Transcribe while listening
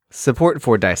Support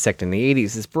for Dissecting the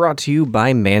 80s is brought to you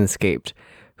by Manscaped,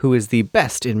 who is the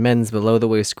best in men's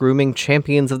below-the-waist grooming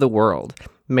champions of the world.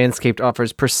 Manscaped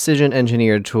offers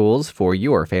precision-engineered tools for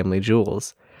your family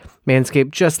jewels.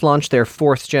 Manscaped just launched their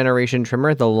 4th-generation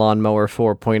trimmer, the Lawnmower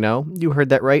 4.0. You heard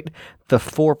that right, the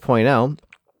 4.0.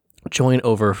 Join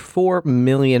over 4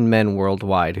 million men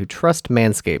worldwide who trust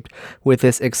Manscaped with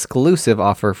this exclusive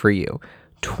offer for you.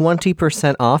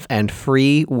 20% off and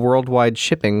free worldwide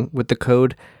shipping with the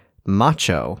code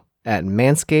MACHO at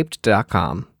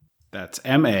manscaped.com. That's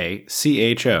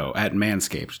MACHO at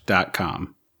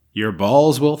manscaped.com. Your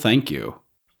balls will thank you.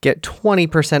 Get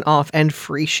 20% off and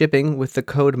free shipping with the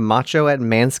code MACHO at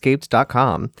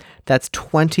manscaped.com. That's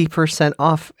 20%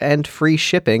 off and free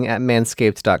shipping at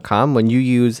manscaped.com when you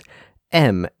use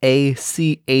MACHO,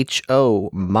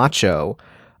 MACHO.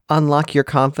 Unlock your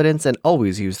confidence and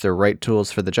always use the right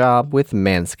tools for the job with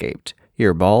Manscaped.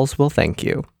 Your balls will thank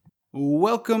you.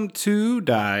 Welcome to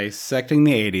Dissecting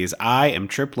the 80s. I am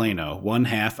Trip Lano, one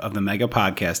half of the Mega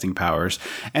Podcasting Powers.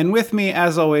 And with me,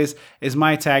 as always, is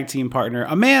my tag team partner,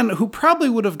 a man who probably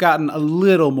would have gotten a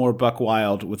little more buck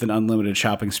wild with an unlimited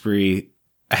shopping spree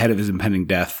ahead of his impending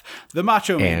death, the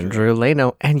Macho Man. Andrew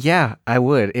Lano. And yeah, I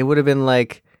would. It would have been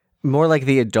like more like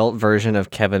the adult version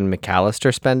of Kevin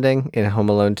McAllister spending in Home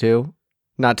Alone 2.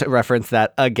 Not to reference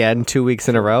that again 2 weeks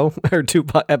in a row, or 2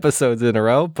 episodes in a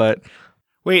row, but...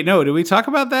 Wait, no, did we talk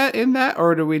about that in that?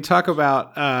 Or did we talk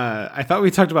about, I thought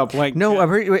we talked about Blank No,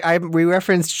 we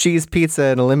referenced cheese pizza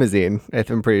in a limousine,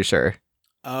 I'm pretty sure.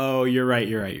 Oh, you're right.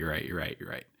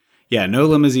 Yeah, no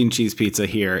limousine cheese pizza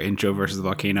here in Joe versus the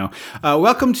Volcano.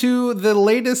 Welcome to the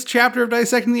latest chapter of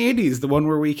Dissecting the 80s, the one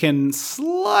where we can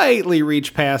slightly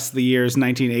reach past the years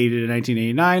 1980 to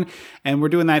 1989. And we're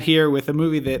doing that here with a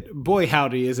movie that, boy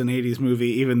howdy, is an 80s movie,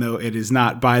 even though it is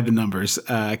not by the numbers.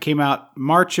 Came out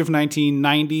March of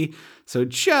 1990, so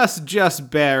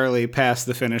just barely past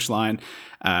the finish line.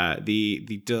 I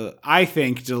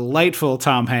think, delightful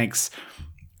Tom Hanks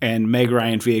and Meg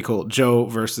Ryan vehicle, Joe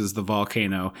versus the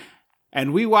Volcano.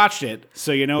 And we watched it,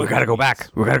 so you know... We gotta go back.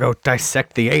 We gotta go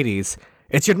dissect the 80s.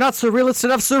 It's your not surrealist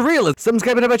enough surrealism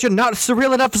coming about your not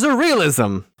surreal enough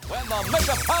surrealism. When the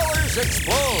mega powers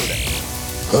explode.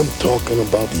 I'm talking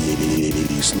about the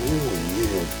 80s. Oh,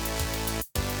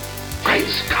 yeah. Great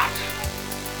Scott.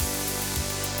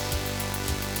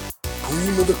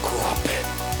 Cream of the crop.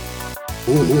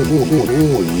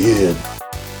 Oh, yeah.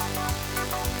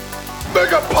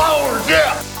 Mega powers,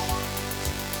 yeah.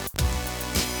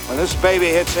 When this baby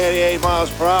hits 88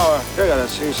 miles per hour, you're gonna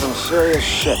see some serious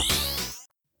shit.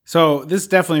 So this is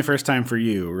definitely first time for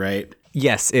you, right?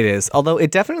 Yes, it is. Although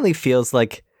it definitely feels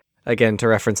like, again, to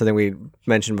reference something we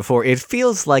mentioned before, it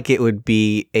feels like it would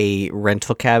be a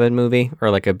rental cabin movie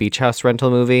or like a beach house rental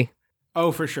movie.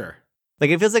 Oh, for sure. Like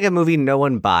it feels like a movie no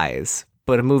one buys,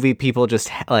 but a movie people just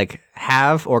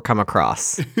have or come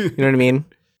across. You know what I mean?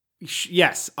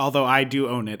 Yes, although I do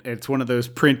own it. It's one of those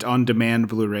print-on-demand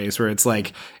Blu-rays where it's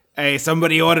like, hey,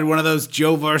 somebody ordered one of those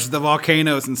Joe versus the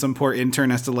Volcanoes, and some poor intern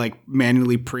has to like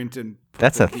manually print and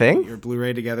that's a thing? Your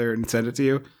Blu-ray together and send it to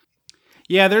you.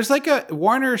 Yeah, there's like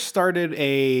Warner started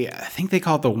I think they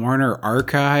call it the Warner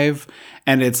Archive,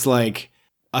 and it's like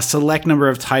a select number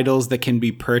of titles that can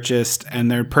be purchased,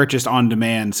 and they're purchased on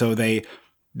demand, so they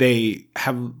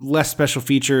have less special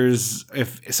features.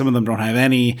 If some of them don't have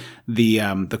any,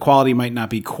 the quality might not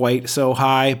be quite so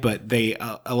high, but they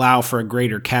allow for a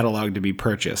greater catalog to be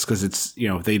purchased because it's, you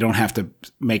know, they don't have to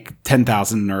make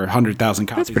 10,000 or 100,000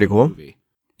 copies. That's pretty cool. Of the movie.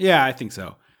 Yeah, I think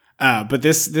so. But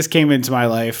this came into my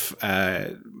life.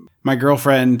 My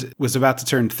girlfriend was about to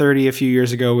turn 30 a few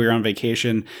years ago. We were on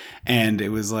vacation, and it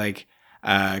was like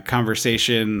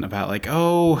conversation about like,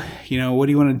 oh, you know, what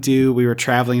do you want to do? We were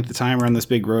traveling at the time. We're on this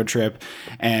big road trip.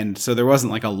 And so there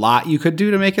wasn't like a lot you could do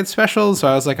to make it special. So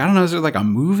I was like, I don't know, is there like a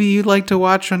movie you'd like to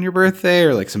watch on your birthday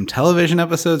or like some television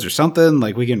episodes or something?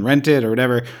 Like we can rent it or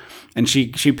whatever. And she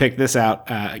picked this out.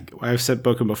 I've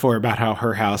spoken before about how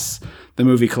her house, the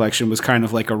movie collection, was kind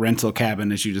of like a rental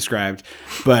cabin, as you described.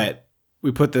 But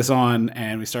we put this on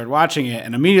and we started watching it,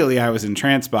 and immediately I was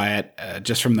entranced by it,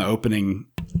 just from the opening.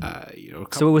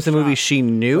 So it was a movie she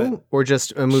knew, or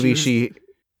just a movie she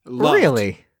loved.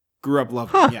 Really grew up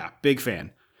loving? Yeah, big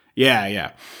fan.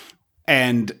 Yeah.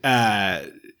 And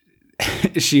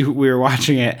we were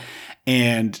watching it,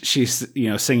 and she's, you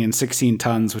know, singing 16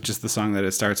 Tons, which is the song that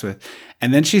it starts with.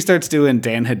 And then she starts doing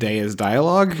Dan Hedaya's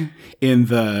dialogue in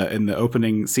the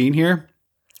opening scene here.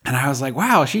 And I was like,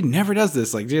 wow, she never does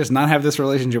this. Like, she does not have this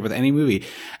relationship with any movie.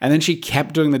 And then she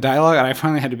kept doing the dialogue, and I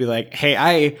finally had to be like,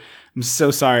 hey, I'm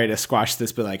so sorry to squash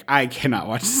this, but like, I cannot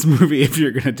watch this movie if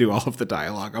you're going to do all of the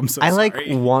dialogue. I'm so I sorry. like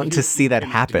want to see that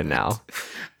happen now.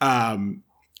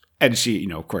 And she, you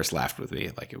know, of course, laughed with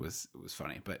me. Like it was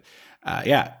funny, but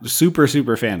yeah, super,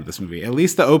 super fan of this movie. At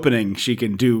least the opening she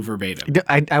can do verbatim.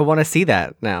 I want to see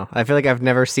that now. I feel like I've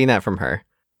never seen that from her.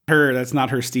 That's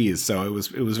not her steez. So it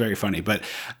was very funny, but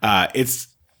it's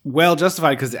well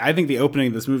justified because I think the opening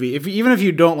of this movie, even if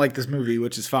you don't like this movie,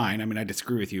 which is fine. I mean, I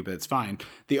disagree with you, but it's fine.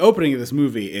 The opening of this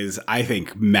movie is, I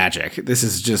think, magic. This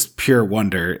is just pure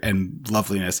wonder and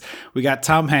loveliness. We got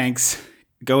Tom Hanks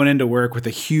going into work with a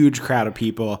huge crowd of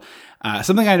people.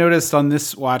 Something I noticed on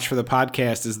this watch for the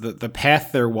podcast is that the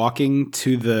path they're walking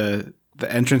to the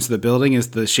entrance of the building is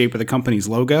the shape of the company's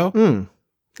logo.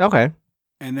 Okay.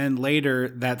 And then later,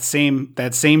 that same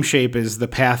shape is the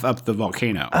path up the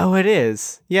volcano. Oh, it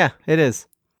is. Yeah, it is.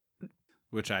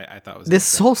 Which I thought was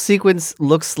This whole sequence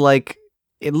looks like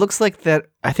that.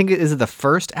 I think is it the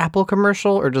first Apple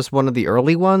commercial or just one of the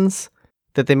early ones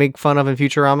that they make fun of in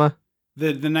Futurama? the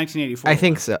 1984. I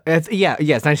think so.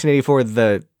 Yes, 1984.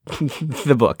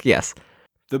 The book. Yes,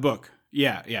 The book.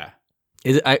 Yeah.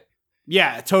 is it?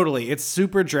 Yeah, totally. It's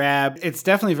super drab. It's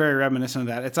definitely very reminiscent of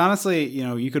that. It's honestly, you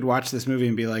know, you could watch this movie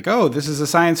and be like, oh, this is a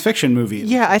science fiction movie.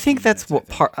 Yeah, I think that's what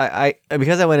part. I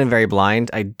because I went in very blind.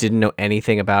 I didn't know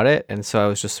anything about it, and so I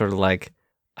was just sort of like,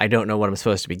 I don't know what I'm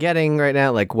supposed to be getting right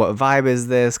now. Like, what vibe is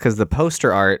this? Because the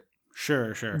poster art.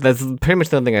 Sure. That's pretty much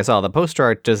the only thing I saw. The poster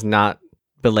art does not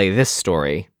belay this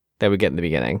story that we get in the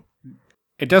beginning.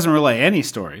 It doesn't relay any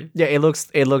story. Yeah, it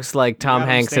looks like Tom got him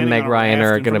Hanks and standing Meg on a Ryan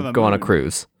raft are in front going of to the go on a moon.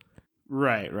 cruise.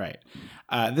 Right.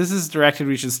 This is directed,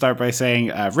 we should start by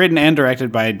saying, written and directed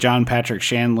by John Patrick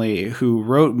Shanley, who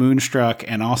wrote Moonstruck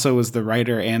and also was the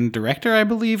writer and director, I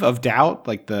believe, of Doubt,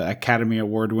 like the Academy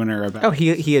Award winner about Oh,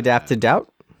 he adapted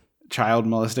Doubt? child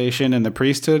molestation and the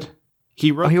priesthood.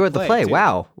 He wrote the play. too.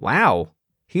 Wow.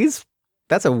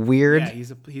 That's a weird Yeah,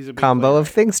 he's a big combo player. of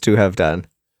things to have done.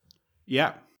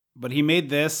 Yeah. But he made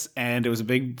this, and it was a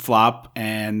big flop,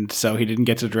 and so he didn't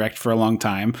get to direct for a long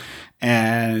time.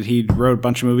 And he wrote a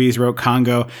bunch of movies, wrote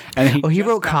Congo. And He just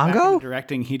wrote got back Congo? into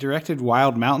directing. He directed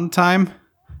Wild Mountain Time.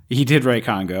 He did write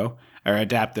Congo, or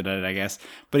adapted it, I guess.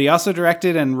 But he also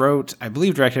directed and wrote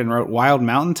Wild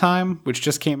Mountain Time, which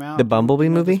just came out. The Bumblebee You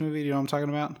know movie? this movie? Do you know what I'm talking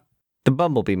about? The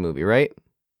Bumblebee movie, right?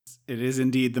 It is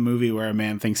indeed the movie where a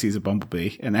man thinks he's a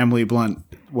bumblebee, and Emily Blunt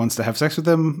wants to have sex with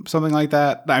him, something like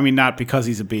that. I mean, not because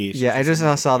he's a bee. Yeah, I just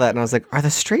saw that and I was like, are the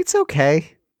straights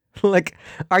okay? Like,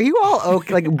 are you all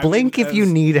okay? Like, blink if you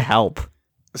need help.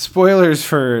 Spoilers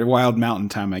for Wild Mountain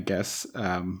Time, I guess.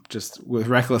 Just with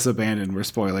reckless abandon, we're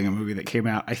spoiling a movie that came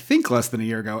out, I think, less than a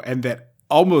year ago, and that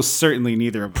almost certainly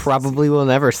neither of us Probably will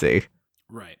never see.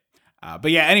 Right.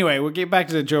 But yeah, anyway, we'll get back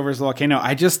to the Joe vs. Volcano.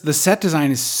 The set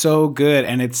design is so good,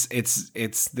 and it's this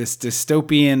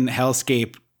dystopian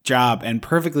hellscape job, and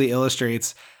perfectly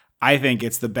illustrates, I think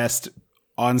it's the best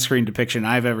on-screen depiction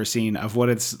I've ever seen of what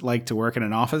it's like to work in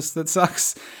an office that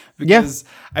sucks. Because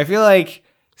I feel like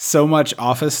so much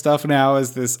office stuff now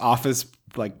is this office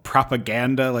like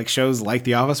propaganda, like shows like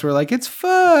The Office where like it's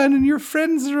fun and your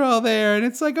friends are all there and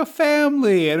it's like a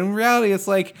family, and in reality it's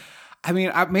like, I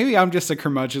mean, maybe I'm just a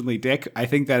curmudgeonly dick. I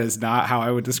think that is not how I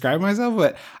would describe myself,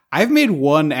 but I've made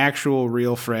one actual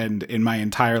real friend in my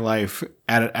entire life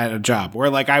at a job where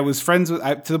like I was friends with,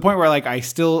 to the point where like I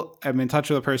still am in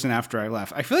touch with a person after I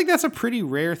left. I feel like that's a pretty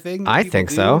rare thing. I think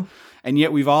so. And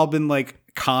yet we've all been like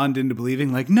conned into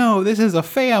believing like, no, this is a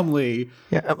family.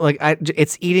 Yeah, like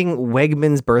it's eating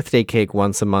Wegman's birthday cake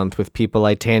once a month with people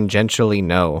I tangentially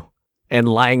know. And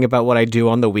lying about what I do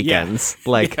on the weekends.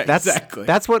 Like, Yeah,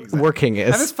 that's what working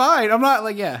is. And it's fine. I'm not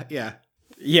like, yeah.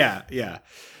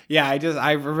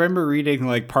 I remember reading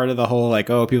like part of the whole like,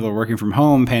 oh, people are working from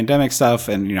home, pandemic stuff,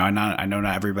 and you know, I know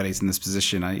not everybody's in this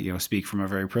position. I speak from a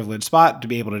very privileged spot to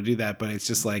be able to do that, but it's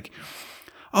just like,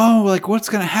 oh, like what's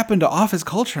gonna happen to office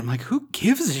culture? I'm like, who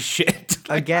gives a shit?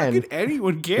 Like, Again, how could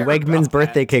anyone care? Wegman's about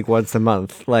birthday that? cake once a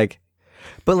month. Like,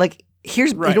 but like,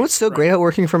 here's you know what's so great about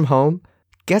working from home?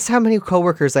 Guess how many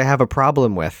coworkers I have a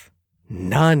problem with?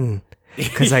 None.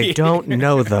 Because I don't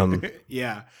know them.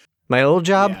 Yeah. My old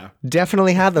job Yeah.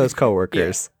 definitely had those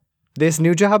coworkers. This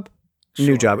new job?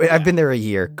 New job. I've been there a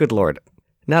year. Good Lord.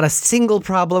 Not a single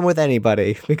problem with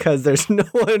anybody because there's no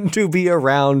one to be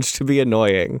around to be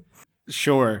annoying.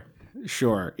 Sure.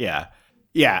 Yeah.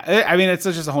 I mean, it's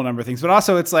just a whole number of things, but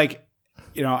also it's like,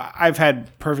 you know, I've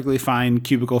had perfectly fine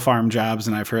cubicle farm jobs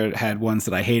and I've had ones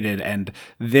that I hated. And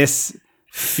this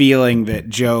feeling that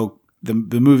Joe, the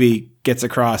movie gets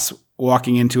across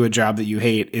walking into a job that you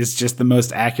hate is just the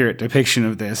most accurate depiction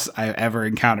of this I've ever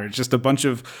encountered. Just a bunch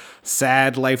of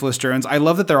sad, lifeless drones. I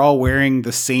love that they're all wearing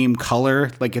the same color.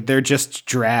 Like they're just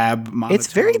drab.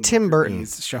 It's very monotone Tim Burton.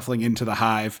 grays shuffling into the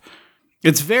hive.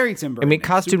 It's very Tim Burton. I mean,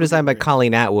 costume design by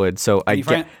Colleen Atwood, so I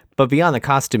get. But beyond the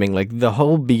costuming, like the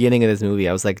whole beginning of this movie,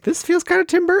 I was like, this feels kind of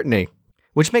Tim Burton-y.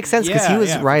 Which makes sense because he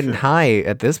was riding high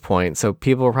at this point, so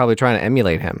people were probably trying to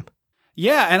emulate him.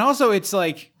 Yeah, and also it's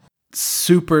like it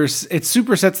super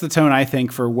sets the tone, I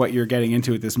think, for what you're getting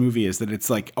into with this movie is that it's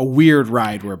like a weird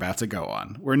ride we're about to go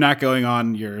on. We're not going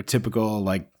on your typical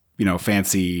like,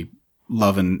 fancy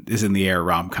love and is in the air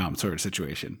rom-com sort of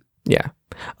situation. Yeah.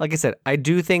 Like I said, I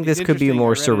do think this could be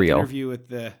more surreal. Interview with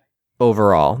the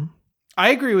overall. I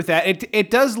agree with that. It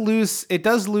does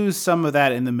lose some of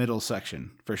that in the middle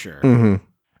section for sure. Mm-hmm.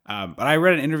 But I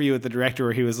read an interview with the director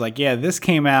where he was like, "Yeah, this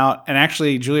came out, and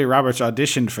actually Julia Roberts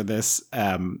auditioned for this,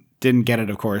 didn't get it,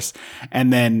 of course,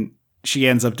 and then she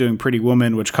ends up doing Pretty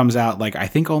Woman, which comes out like I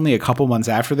think only a couple months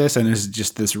after this, and is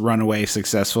just this runaway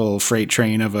successful freight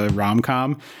train of a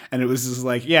rom-com, and it was just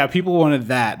like, yeah, people wanted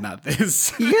that, not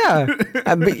this. Yeah,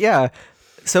 but yeah.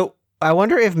 So I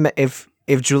wonder if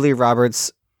Julia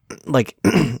Roberts, like,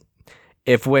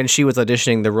 if when she was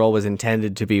auditioning, the role was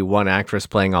intended to be one actress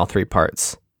playing all three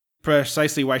parts.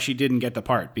 Precisely why she didn't get the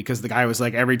part, because the guy was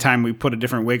like, every time we put a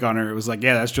different wig on her, it was like,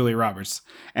 yeah, that's Julia Roberts.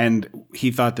 And he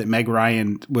thought that Meg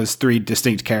Ryan was three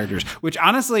distinct characters, which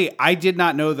honestly, I did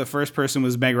not know the first person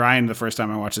was Meg Ryan the first time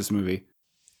I watched this movie.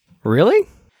 Really?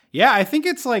 Yeah, I think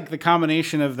it's like the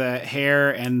combination of the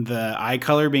hair and the eye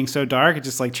color being so dark, it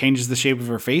just like changes the shape of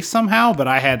her face somehow. But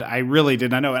I really did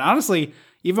not know. And honestly,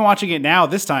 even watching it now,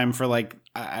 this time for like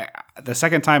the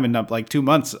second time in like 2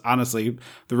 months, honestly,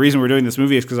 the reason we're doing this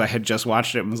movie is because I had just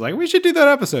watched it and was like, we should do that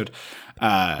episode.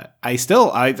 I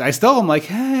still am like,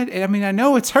 I mean, I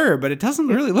know it's her, but it doesn't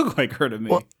really look like her to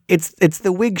me. Well, it's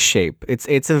the wig shape.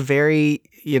 It's a very,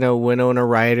 Winona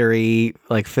Ryder-y,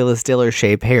 like Phyllis Diller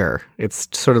shape hair. It's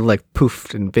sort of like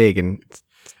poofed and big and,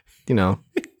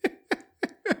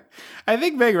 I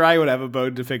think Meg Ryan would have a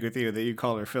bone to pick with you that you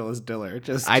call her Phyllis Diller.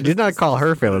 I did not call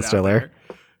her Phyllis Diller.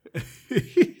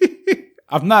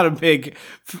 I'm not a big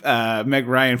Meg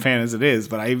Ryan fan as it is,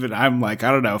 but I'm like,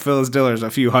 I don't know. Phyllis Diller's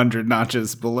a few hundred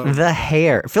notches below. The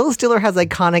hair. Phyllis Diller has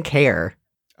iconic hair.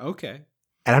 Okay.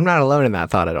 And I'm not alone in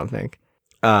that thought, I don't think.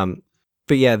 But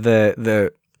yeah,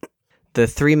 the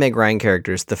three Meg Ryan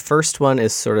characters. The first one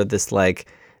is sort of this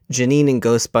like Janine in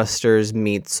Ghostbusters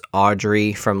meets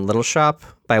Audrey from Little Shop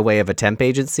by way of a temp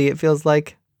agency, it feels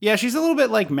like. Yeah, she's a little bit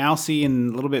like mousy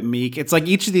and a little bit meek. It's like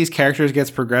each of these characters gets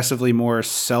progressively more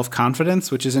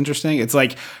self-confidence, which is interesting. It's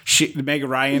like Meg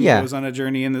Ryan goes on a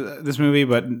journey in this movie,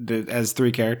 but as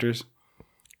three characters.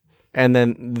 And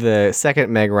then the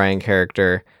second Meg Ryan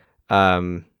character,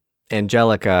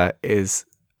 Angelica, is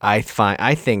I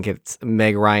think it's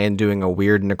Meg Ryan doing a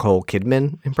weird Nicole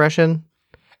Kidman impression.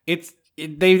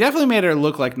 They definitely made her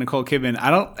look like Nicole Kidman.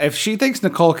 If she thinks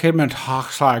Nicole Kidman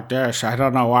talks like this, I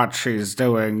don't know what she's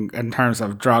doing in terms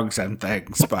of drugs and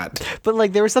things, but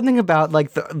like there was something about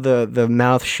like the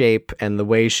mouth shape and the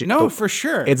way she. No, for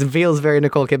sure. It feels very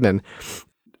Nicole Kidman.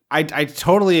 I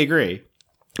totally agree.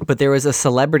 But there was a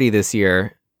celebrity this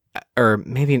year, or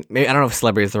maybe I don't know if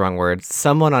celebrity is the wrong word.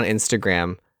 Someone on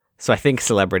Instagram, so I think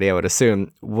celebrity, I would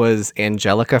assume, was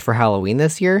Angelica for Halloween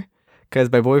this year. Because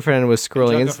my boyfriend was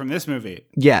scrolling from this movie.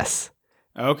 Yes.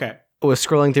 Okay. Was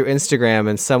scrolling through Instagram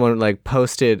and someone like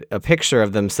posted a picture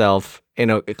of themselves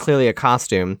in clearly a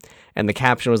costume, and the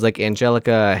caption was like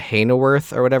Angelica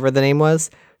Hayneworth or whatever the name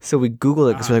was. So we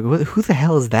Googled it because we're like, who the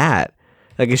hell is that?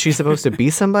 Like, is she supposed to be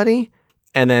somebody?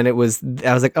 And then I was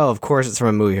like, oh, of course it's from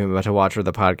a movie I'm about to watch for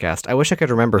the podcast. I wish I could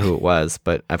remember who it was,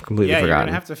 but I've completely forgotten. Yeah, you're going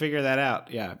to have to figure that out.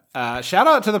 Yeah. Shout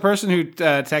out to the person who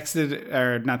texted,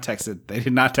 or not texted. They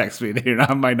did not text me. They did not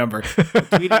have my number.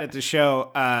 Tweeted at the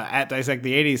show at Dissect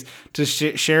the 80s to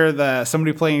share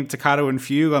somebody playing Toccata and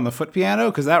Fugue on the foot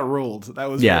piano, because that ruled. That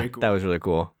was very cool. That was really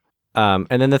cool. And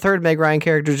then the third Meg Ryan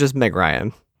character is just Meg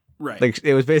Ryan. Right. Like,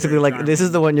 it was basically like, this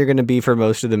is the one you're going to be for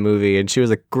most of the movie. And she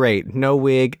was like, great. No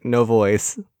wig, no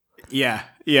voice. Yeah,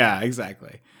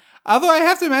 exactly. Although I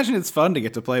have to imagine it's fun to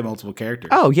get to play multiple characters.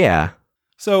 Oh, yeah.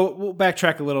 So we'll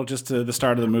backtrack a little just to the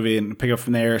start of the movie and pick up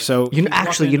from there. So you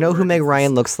know who Meg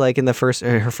Ryan looks like in her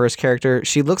first character?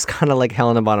 She looks kind of like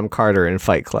Helena Bonham Carter in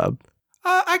Fight Club.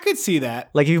 I could see that.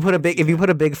 Like if you put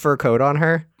a big fur coat on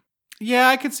her. Yeah,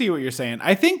 I could see what you're saying.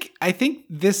 I think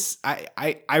this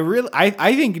I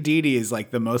think Dee Dee is like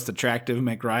the most attractive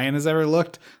Meg Ryan has ever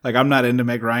looked. Like I'm not into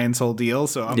Meg Ryan's whole deal,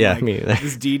 so I'm like me either.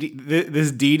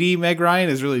 this Dee Dee Meg Ryan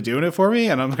is really doing it for me,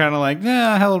 and I'm kind of like,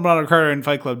 nah, Helen Bonham Carter in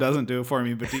Fight Club doesn't do it for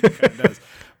me, but Dee Dee kind of does.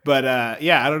 But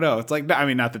yeah, I don't know. It's like, I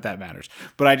mean, not that matters,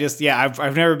 but I just, yeah,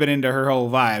 I've never been into her whole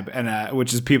vibe, and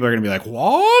which is people are gonna be like,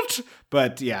 what?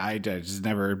 But yeah, I just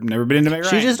never been into Meg Ryan.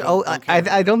 She just,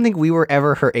 I don't think we were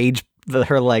ever her age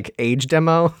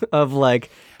demo of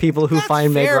like people who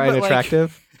find Meg Ryan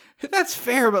attractive. That's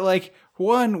fair, but like,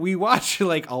 one, we watch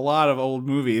like a lot of old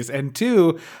movies, and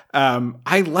two,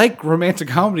 I like romantic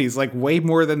comedies like way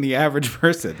more than the average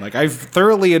person. Like I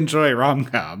thoroughly enjoy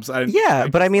rom-coms.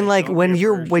 But I mean, like when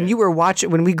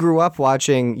we grew up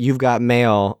watching You've Got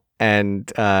Mail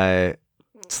and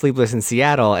Sleepless in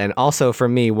Seattle, and also for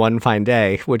me One Fine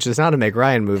Day, which is not a Meg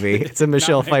Ryan movie. It's a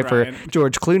Michelle Pfeiffer, Ryan.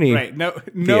 George Clooney. Right. No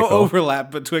vehicle.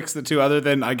 overlap betwixt the two, other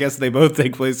than I guess they both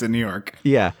take place in New York.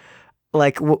 Yeah.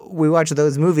 Like we watch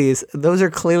those movies, those are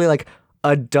clearly like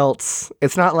adults.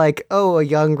 It's not like, oh, a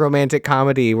young romantic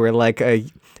comedy where like a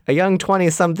young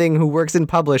 20-something who works in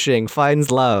publishing finds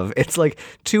love. It's like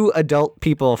two adult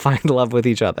people find love with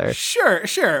each other.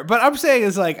 Sure. But I'm saying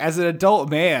is like, as an adult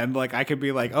man, like I could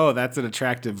be like, oh, that's an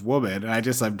attractive woman. And I've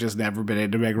just never been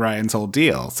into Meg Ryan's whole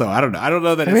deal. So I don't know. I don't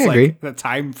know that it's like the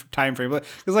time frame.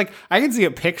 Because like I can see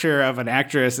a picture of an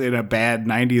actress in a bad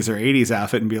 90s or 80s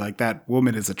outfit and be like, that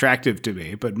woman is attractive to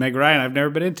me. But Meg Ryan, I've never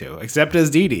been into, except as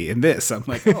Dee Dee in this. I'm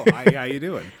like, oh, hi, how you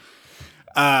doing?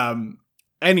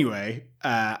 Anyway,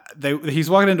 he's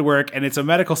walking into work, and it's a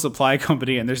medical supply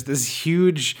company, and there's this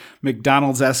huge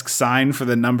McDonald's-esque sign for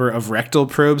the number of rectal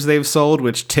probes they've sold,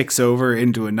 which ticks over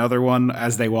into another one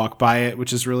as they walk by it,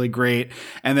 which is really great.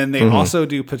 And then they also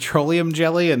do petroleum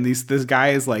jelly, and this guy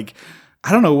is like,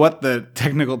 I don't know what the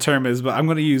technical term is, but I'm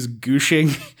going to use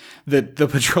gooshing the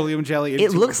petroleum jelly into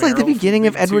it looks like the beginning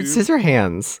of Edward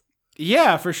Scissorhands.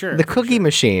 Yeah, for sure. The cookie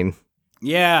machine.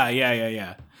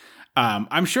 Yeah.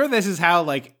 I'm sure this is how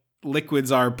like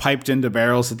liquids are piped into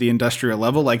barrels at the industrial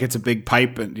level. Like it's a big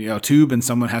pipe and tube, and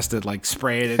someone has to like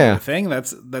spray it into the thing.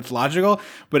 That's logical,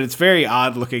 but it's very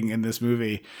odd looking in this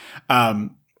movie.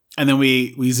 And then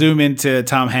we zoom into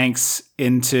Tom Hanks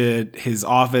into his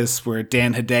office where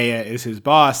Dan Hedaya is his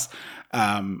boss,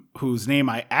 whose name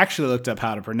I actually looked up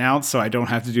how to pronounce, so I don't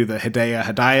have to do the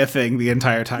Hedaya thing the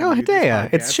entire time. No, Hedaya.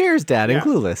 It's Cher's dad in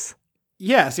Clueless.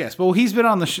 Yes. Well, he's been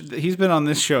on he's been on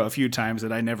this show a few times,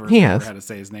 and I never remember how to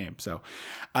say his name. So,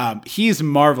 he's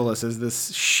marvelous as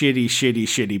this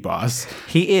shitty boss.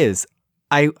 He is.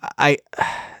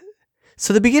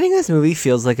 So the beginning of this movie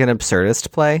feels like an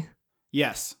absurdist play.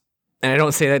 Yes. And I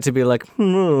don't say that to be like,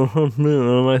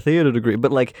 my theater degree,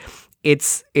 but like,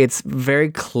 it's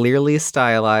very clearly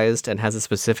stylized and has a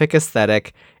specific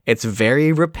aesthetic. It's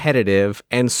very repetitive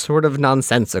and sort of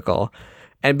nonsensical.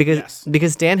 And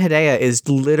because Dan Hedaya is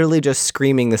literally just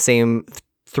screaming the same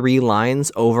three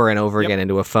lines over and over again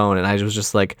into a phone, and I was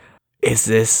just like, is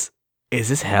this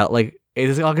hell? Like,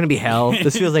 is this all going to be hell?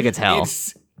 This feels like it's hell.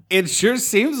 It sure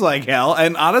seems like hell.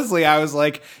 And honestly, I was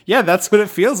like, yeah, that's what it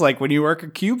feels like when you work a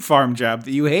cube farm job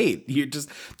that you hate.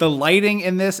 The lighting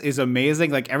in this is amazing.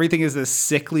 Like everything is this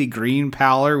sickly green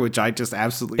pallor, which I just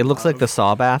absolutely It looks like the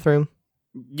Saw bathroom.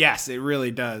 Yes, it really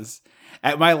does.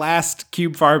 At my last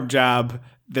cube farm job,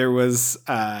 there was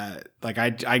I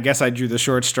guess I drew the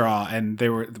short straw, and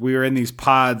we were in these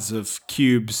pods of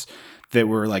cubes that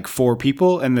were like 4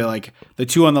 people, and the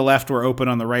 2 on the left were open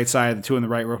on the right side, the 2 on the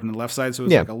right were open on the left side, so it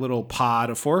was like a little pod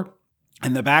of 4.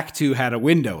 And the back 2 had a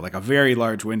window, like a very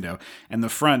large window, and the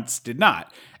fronts did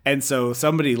not. And so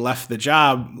somebody left the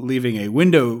job, leaving a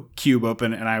window cube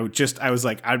open, and I was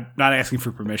like, I'm not asking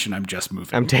for permission, I'm just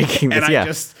moving. I'm taking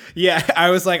this,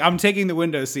 I was like, I'm taking the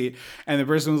window seat. And the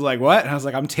person was like, what? And I was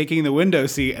like, I'm taking the window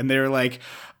seat. And they were like,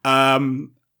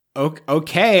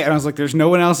 okay. And I was like, there's no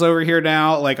one else over here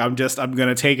now. Like, I'm going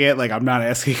to take it. Like, I'm not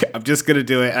asking. I'm just going to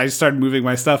do it. I just started moving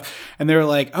my stuff. And they were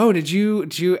like, oh, did you?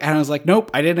 And I was like,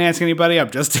 nope, I didn't ask anybody. I'm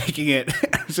just taking it.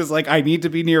 I was just like, I need to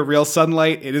be near real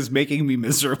sunlight. It is making me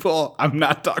miserable. I'm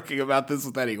not talking about this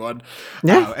with anyone.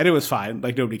 Yeah. And it was fine.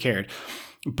 Like, nobody cared.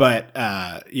 But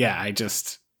I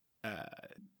just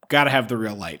got to have the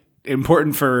real light.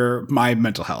 Important for my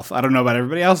mental health. I don't know about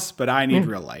everybody else, but I need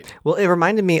real light. Well, it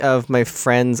reminded me of my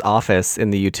friend's office in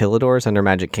the Utilidors under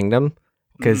Magic Kingdom,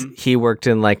 because he worked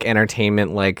in like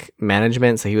entertainment, like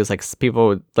management. So he was like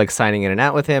people like signing in and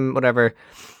out with him, whatever.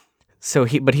 So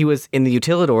he was in the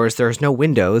Utilidors. There's no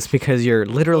windows because you're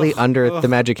literally under the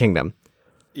Magic Kingdom.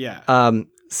 Yeah.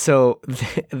 So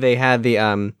they had the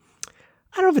I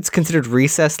don't know if it's considered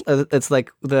recess. It's like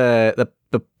the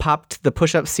popped the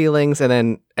push-up ceilings, and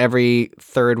then every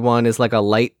third one is like a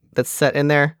light that's set in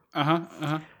there.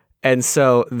 And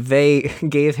so they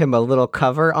gave him a little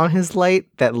cover on his light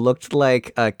that looked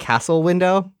like a castle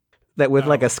window that with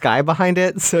like a sky behind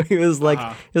it. So he was like,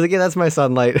 yeah, that's my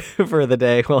sunlight for the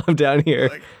day while I'm down here.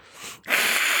 Like,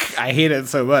 I hate it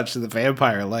so much, the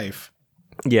vampire life.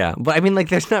 Yeah, but I mean, like,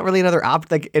 there's not really another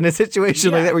like in a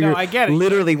situation like that where you're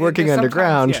literally working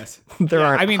underground. Yes. There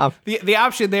aren't. I mean, the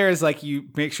option there is like you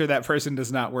make sure that person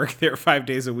does not work there 5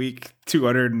 days a week,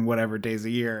 200 and whatever days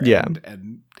a year.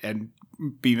 And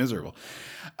be miserable.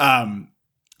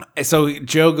 So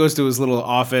Joe goes to his little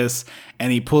office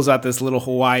and he pulls out this little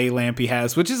Hawaii lamp he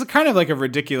has, which is kind of like a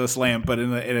ridiculous lamp, but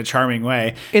in a charming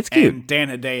way. It's cute. And Dan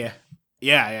Hedaya.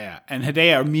 Yeah. And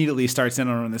Hedaya immediately starts in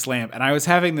on this lamp. And I was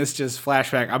having this just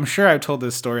flashback. I'm sure I've told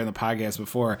this story on the podcast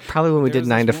before. Probably when we did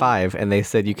 9 to 5 and they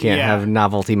said you can't have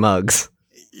novelty mugs.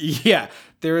 Yeah.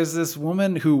 There was this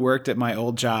woman who worked at my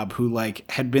old job who like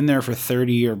had been there for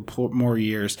 30 or more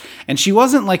years. And she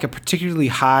wasn't like a particularly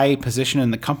high position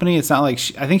in the company. It's not like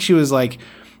I think she was like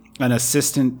an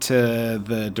assistant to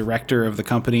the director of the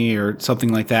company or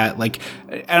something like that. Like,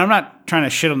 and I'm not trying to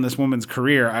shit on this woman's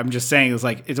career. I'm just saying it was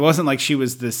like, it wasn't like she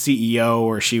was the CEO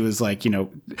or she was like, you know,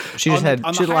 she just had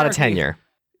a lot of tenure.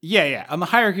 Yeah. On the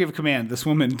hierarchy of command, this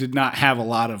woman did not have a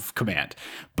lot of command,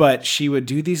 but she would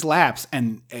do these laps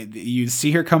and you'd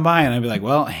see her come by and I'd be like,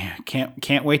 well,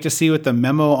 can't wait to see what the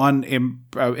memo on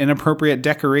inappropriate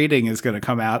decorating is going to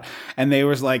come out. And they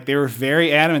were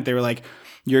very adamant. They were like,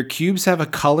 your cubes have a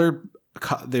color.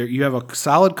 You have a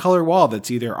solid color wall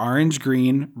that's either orange,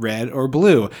 green, red, or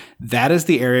blue. That is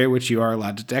the area which you are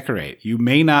allowed to decorate. You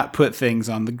may not put things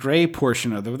on the gray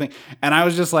portion of the thing. And I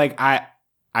was just like,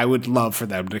 I would love for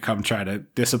them to come try to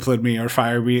discipline me or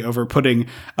fire me over putting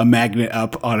a magnet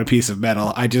up on a piece of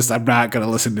metal. I'm not going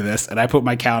to listen to this. And I put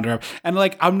my calendar up and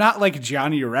like, I'm not like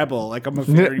Johnny Rebel. Like I'm a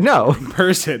very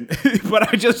person,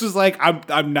 but I just was like,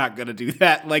 I'm not going to do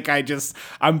that. Like I'm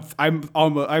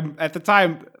at the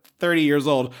time 30 years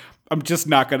old. I'm just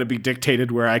not going to be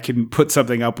dictated where I can put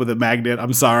something up with a magnet.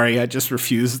 I'm sorry. I just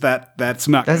refuse that. That's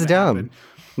dumb.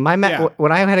 Happen.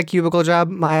 When I had a cubicle job,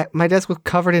 my desk was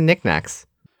covered in knickknacks.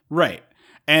 Right.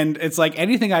 And it's like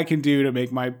anything I can do to make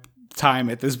my time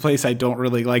at this place I don't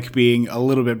really like being a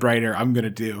little bit brighter, I'm going to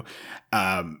do.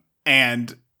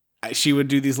 And she would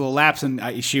do these little laps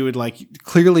and she would like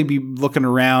clearly be looking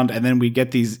around and then we'd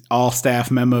get these all staff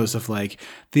memos of like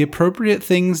the appropriate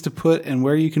things to put and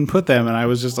where you can put them. And I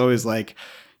was just always like,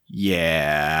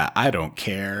 yeah, I don't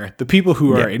care. The people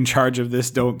who are in charge of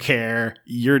this don't care.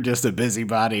 You're just a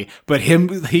busybody. But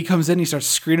he comes in, he starts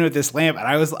screaming with this lamp,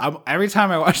 and every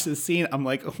time I watch this scene, I'm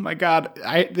like, oh my god,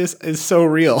 this is so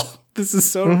real. This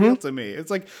is so real to me. It's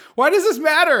like, why does this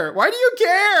matter? Why do you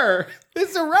care?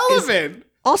 It's irrelevant.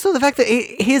 Also, the fact that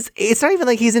it's not even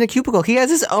like he's in a cubicle. He has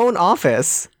his own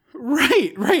office.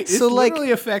 Right. So it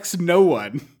literally affects no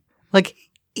one. Like,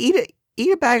 eat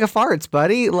a bag of farts,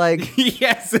 buddy. Like,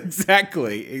 yes,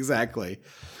 exactly.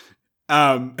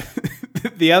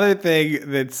 The other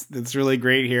thing that's really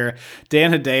great here,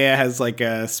 Dan Hedaya has like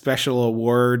a special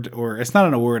award, or it's not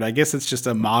an award. I guess it's just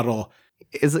a model.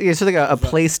 It's like a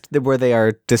place where they are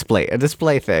a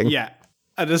display thing. Yeah.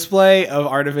 A display of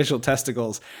artificial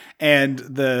testicles. And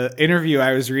the interview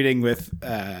I was reading with,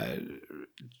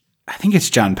 I think it's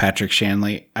John Patrick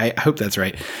Shanley. I hope that's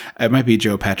right. It might be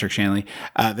Joe Patrick Shanley,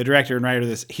 the director and writer of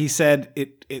this. He said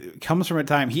it comes from a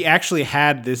time he actually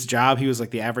had this job. He was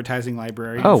like the advertising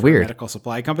librarian for a medical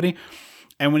supply company.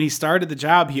 And when he started the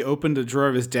job, he opened a drawer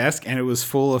of his desk and it was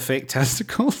full of fake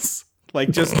testicles.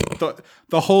 Like just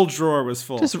the whole drawer was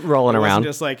full. Just rolling around.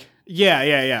 Just like,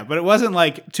 yeah. But it wasn't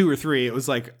like 2 or 3. It was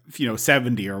like,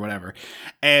 70 or whatever.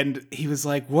 And he was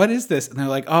like, what is this? And they're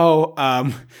like,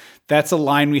 that's a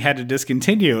line we had to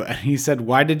discontinue. And he said,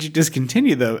 why did you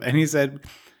discontinue them? And he said,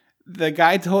 the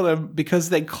guy told him because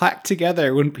they clacked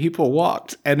together when people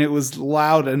walked and it was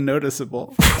loud and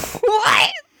noticeable.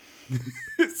 What?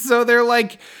 So they're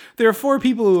like, there are 4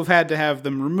 people who have had to have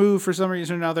them removed for some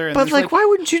reason or another. And but like, why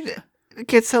wouldn't you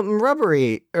get something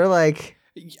rubbery or like...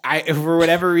 for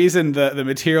whatever reason, the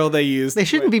material they used... They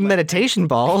shouldn't be meditation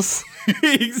balls.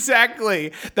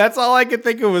 Exactly. That's all I could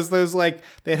think of was those, like,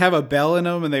 they'd have a bell in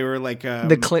them and they were like...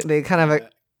 they kind of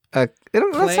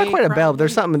that's not quite a bell, but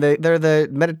there's something. They're the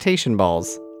meditation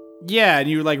balls. Yeah, and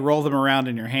you like roll them around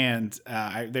in your hand.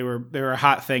 They were a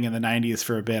hot thing in the 90s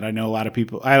for a bit. I know a lot of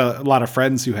people... I had a lot of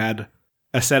friends who had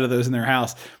a set of those in their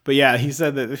house. But yeah, he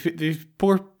said that these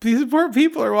poor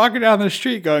people are walking down the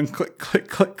street going click, click,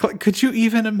 click, click. Could you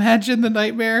even imagine the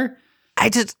nightmare?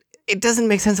 it doesn't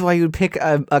make sense why you would pick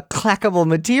a clackable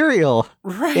material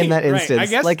in that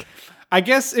instance. I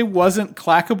guess it wasn't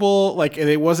clackable, like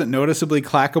it wasn't noticeably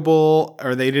clackable,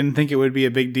 or they didn't think it would be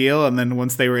a big deal. And then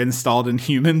once they were installed in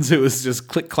humans, it was just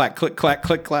click, clack, click, clack,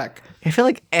 click, clack. I feel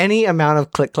like any amount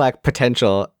of click, clack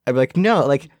potential, I'd be like, no,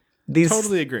 like these.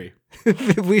 Totally agree.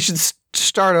 We should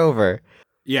start over.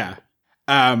 Yeah.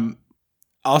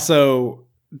 Also,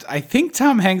 I think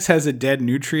Tom Hanks has a dead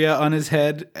nutria on his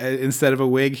head instead of a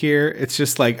wig here. It's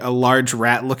just like a large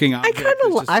rat-looking object.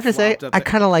 I have to say, I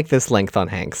kind of like this length on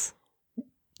Hanks.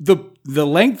 The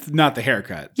length, not the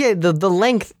haircut. Yeah, the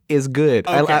length is good.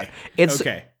 Okay.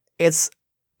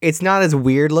 It's not as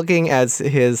weird looking as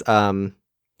his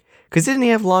because didn't he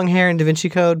have long hair in Da Vinci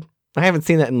Code? I haven't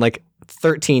seen that in like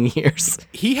 13 years.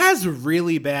 He has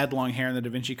really bad long hair in the Da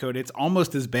Vinci Code. It's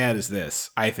almost as bad as this,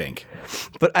 I think.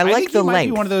 But I like think the he might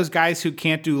length. be one of those guys who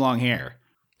can't do long hair.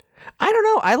 I don't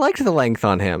know. I liked the length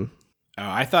on him. Oh,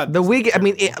 I thought The wig,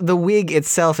 the wig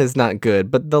itself is not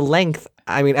good, but the length,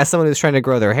 as someone who's trying to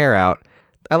grow their hair out,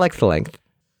 I like the length.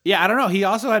 Yeah, I don't know. He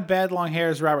also had bad long hair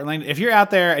as Robert Langdon. If you're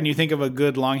out there and you think of a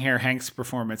good long hair Hanks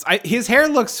performance, his hair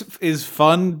is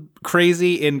fun,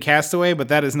 crazy in Castaway, but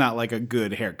that is not like a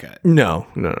good haircut. No.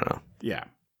 Yeah.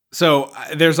 So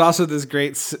there's also this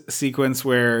great sequence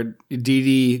where Dee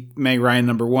Dee, Meg Ryan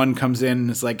 #1 comes in and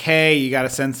is like, hey, you got to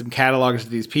send some catalogs to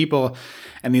these people.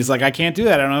 And he's like, I can't do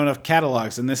that. I don't have enough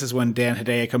catalogs. And this is when Dan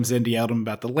Hedaya comes in to yell at him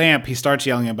about the lamp. He starts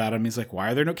yelling about him. He's like,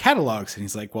 why are there no catalogs? And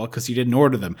he's like, well, because you didn't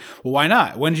order them. Well, why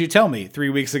not? When did you tell me?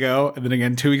 3 weeks ago. And then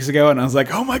again 2 weeks ago. And I was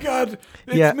like, oh my God,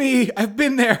 it's me. I've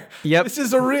been there. Yep. This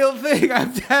is a real thing.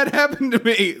 That happened to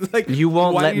me. Like, you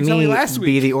won't let me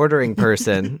be the ordering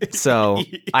person. So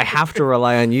I have to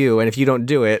rely on you. And if you don't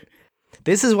do it,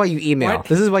 this is why you email. What?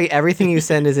 This is why everything you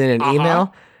send is in an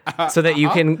email. So that you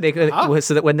can,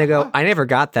 so that when they go, I never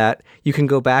got that, you can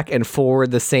go back and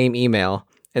forward the same email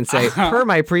and say, per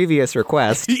my previous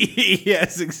request.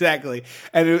 Yes, exactly.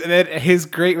 And then his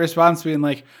great response being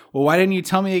like, well, why didn't you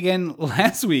tell me again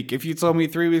last week if you told me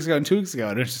 3 weeks ago and 2 weeks ago?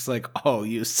 And it's just like, oh,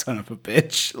 you son of a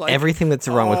bitch. Like, everything that's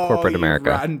wrong with corporate America.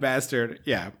 Rotten bastard.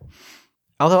 Yeah.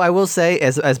 Although I will say,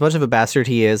 as much of a bastard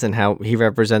he is and how he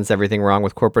represents everything wrong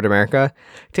with corporate America,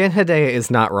 Dan Hedaya is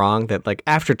not wrong that, like,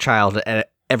 after child,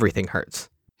 everything hurts.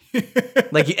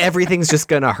 Like, everything's just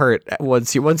gonna hurt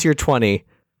once you're 20.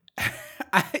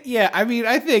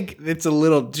 I think it's a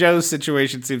little, Joe's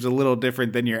situation seems a little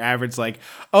different than your average, like,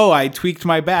 oh, I tweaked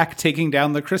my back taking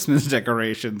down the Christmas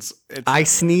decorations. I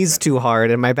sneezed too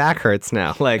hard and my back hurts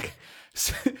now. Like,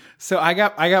 so I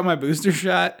got my booster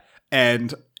shot,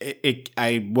 and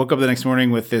I woke up the next morning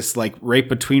with this, like, right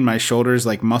between my shoulders,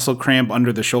 like, muscle cramp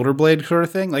under the shoulder blade sort of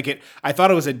thing. Like, I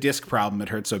thought it was a disc problem. It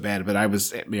hurt so bad, but I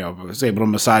was able to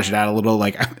massage it out a little.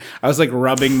 Like, I was like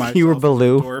rubbing my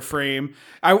door frame.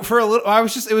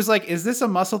 It was like, is this a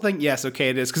muscle thing? Yes. Okay,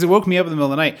 it is. Because it woke me up in the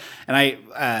middle of the night. And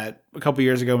a couple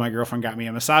years ago, my girlfriend got me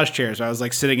a massage chair. So I was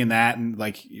like sitting in that, and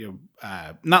like,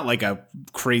 not like a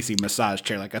crazy massage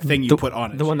chair, like a thing you put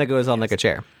on it. The one that goes on like a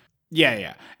chair.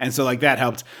 Yeah. And so, like, that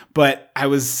helped. But I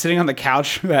was sitting on the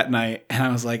couch that night, and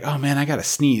I was like, oh man, I gotta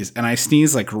sneeze. And I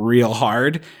sneezed like real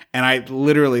hard, and I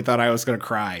literally thought I was gonna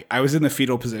cry. I was in the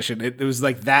fetal position. It was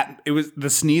like that. It was the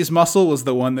sneeze muscle was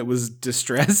the one that was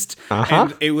distressed,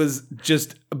 and it was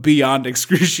just beyond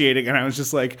excruciating. And I was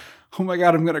just like, oh my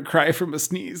God, I'm gonna cry from a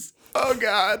sneeze. Oh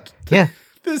God. Yeah.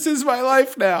 This is my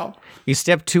life now. You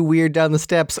stepped too weird down the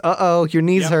steps. Your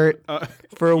knees hurt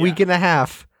for a week and a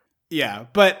half. Yeah,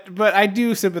 but I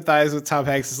do sympathize with Tom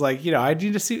Hanks. Is like, I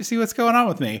need to see what's going on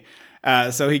with me.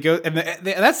 So he goes, and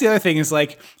that's the other thing is,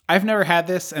 like, I've never had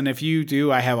this, and if you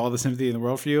do, I have all the sympathy in the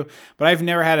world for you. But I've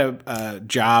never had a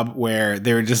job where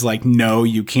they were just like, no,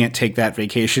 you can't take that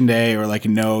vacation day, or like,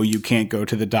 no, you can't go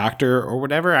to the doctor or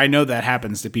whatever. I know that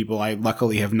happens to people. I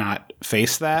luckily have not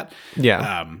faced that.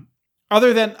 Yeah.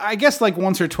 Other than, I guess, like,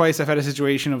 once or twice I've had a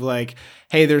situation of like,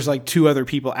 hey, there's like 2 other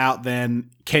people out, then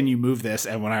can you move this?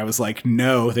 And when I was like,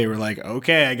 no, they were like,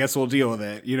 okay, I guess we'll deal with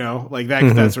it. Like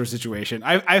that, that sort of situation.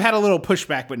 I've had a little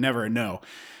pushback, but never a no,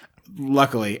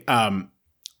 luckily.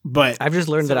 But I've just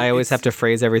learned that I always have to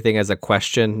phrase everything as a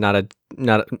question,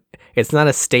 it's not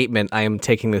a statement. I am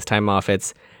taking this time off.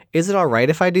 It's, is it all right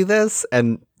if I do this?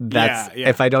 And that's,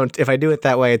 if I do it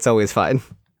that way, it's always fine.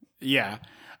 Yeah.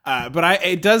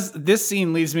 But this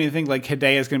scene leads me to think like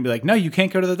Hedaya is going to be like, no, you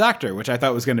can't go to the doctor, which I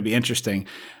thought was going to be interesting.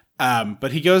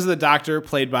 But he goes to the doctor,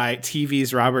 played by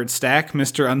TV's Robert Stack,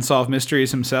 Mr. Unsolved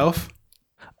Mysteries himself.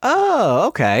 Oh,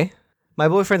 okay. My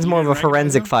boyfriend's more of a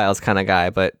Forensic Files kind of guy,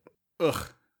 but... Ugh.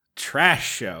 trash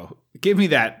show. Give me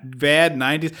that bad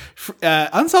 90s.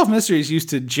 Unsolved Mysteries used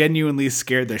to genuinely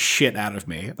scare the shit out of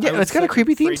me. Yeah, it's got a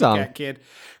creepy theme song. Kid.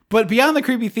 But beyond the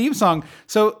creepy theme song,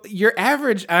 so your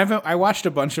average, I watched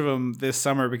a bunch of them this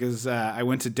summer because I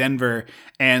went to Denver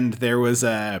and there was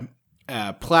a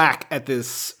plaque at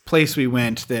this place we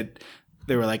went that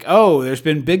they were like, oh, there's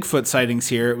been Bigfoot sightings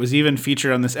here. It was even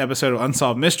featured on this episode of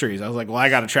Unsolved Mysteries. I was like, well, I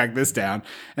got to track this down.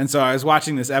 And so I was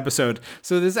watching this episode.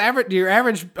 So your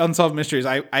average Unsolved Mysteries,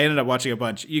 I ended up watching a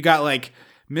bunch. You got like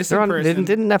missing person.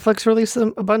 Didn't Netflix release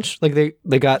them a bunch? Like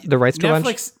they got the rights to a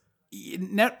bunch?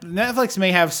 Netflix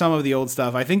may have some of the old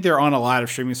stuff. I think they're on a lot of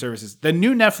streaming services. The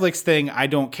new Netflix thing I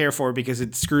don't care for because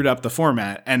it screwed up the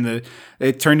format and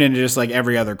it turned into just like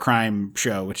every other crime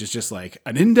show, which is just like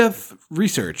an in-depth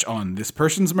research on this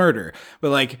person's murder. But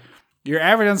like your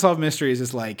average Unsolved Mysteries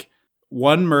is like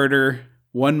one murder,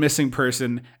 one missing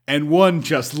person, and one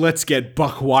just let's get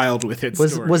buck wild with it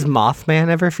story. Was Mothman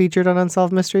ever featured on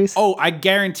Unsolved Mysteries? Oh, I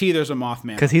guarantee there's a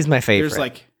Mothman. Because he's my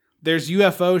favorite. There's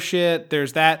UFO shit,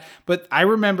 there's that. But I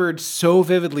remembered so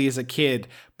vividly as a kid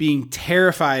being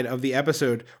terrified of the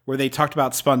episode where they talked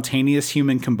about spontaneous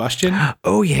human combustion.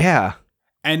 Oh, yeah.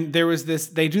 And there was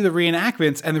they do the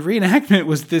reenactments, and the reenactment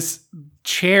was this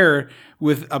chair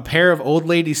with a pair of old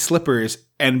lady slippers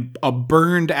and a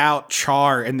burned out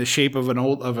char in the shape of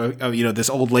this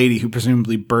old lady who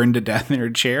presumably burned to death in her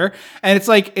chair. And it's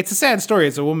like, it's a sad story.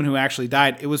 It's a woman who actually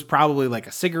died. It was probably like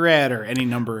a cigarette or any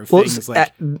number of things.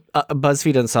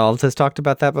 BuzzFeed Unsolved has talked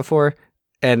about that before.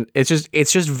 And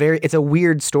it's a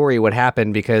weird story what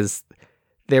happened because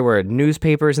there were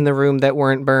newspapers in the room that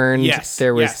weren't burned. Yes.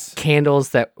 There was candles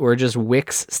that were just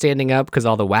wicks standing up because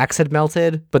all the wax had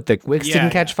melted, but the wicks didn't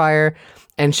catch fire.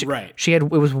 And she had, it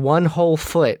was one whole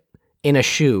foot in a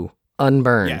shoe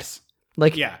unburned. Yes.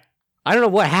 I don't know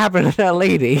what happened to that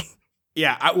lady.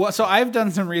 Yeah. So I've done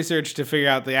some research to figure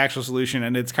out the actual solution,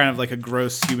 and it's kind of like a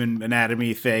gross human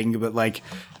anatomy thing, but like,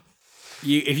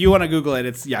 if you want to Google it,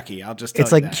 it's yucky. I'll just tell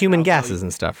it's you like that. human gases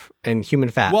and stuff and human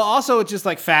fat. Well, also it's just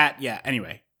like fat. Yeah.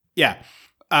 Anyway. Yeah.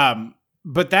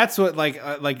 But that's what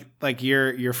like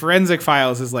your forensic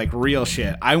files is like real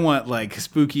shit. I want like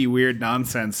spooky, weird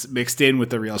nonsense mixed in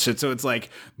with the real shit. So it's like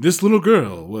this little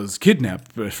girl was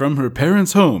kidnapped from her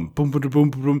parents' home. Boom, boom, boom,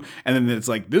 boom, boom. And then it's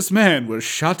like this man was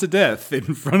shot to death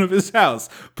in front of his house.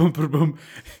 Boom, boom, boom.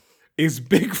 Is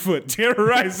Bigfoot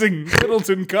terrorizing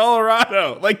Middleton,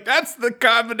 Colorado? Like that's the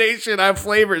combination of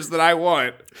flavors that I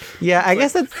want. Yeah, I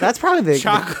guess that's probably the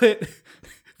chocolate,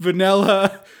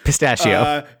 vanilla,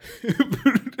 pistachio,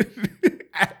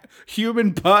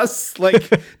 human pus, like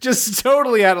just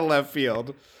totally out of left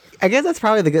field. I guess that's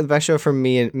probably the best show for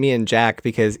me and Jack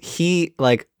because he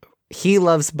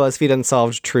loves BuzzFeed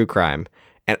Unsolved true crime,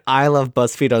 and I love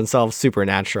BuzzFeed Unsolved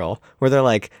Supernatural, where they're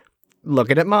like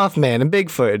looking at Mothman and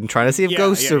Bigfoot and trying to see if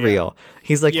ghosts are real.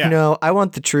 He's like, no, I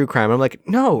want the true crime. I'm like,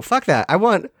 no, fuck that. I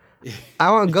want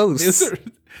ghosts.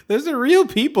 Those are real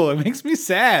people. It makes me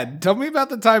sad. Tell me about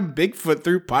the time Bigfoot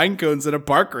threw pine cones at a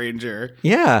park ranger.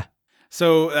 Yeah.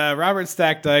 So Robert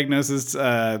Stack diagnoses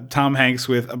Tom Hanks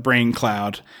with a brain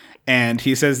cloud. And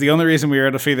he says the only reason we were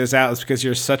able to figure this out is because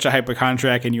you're such a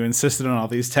hypochondriac and you insisted on all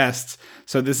these tests.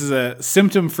 So this is a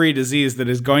symptom-free disease that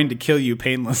is going to kill you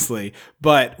painlessly.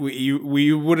 But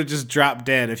we would have just dropped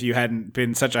dead if you hadn't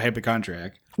been such a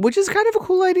hypochondriac. Which is kind of a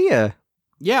cool idea.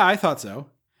 Yeah, I thought so.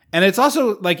 And it's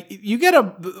also like you get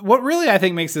what really I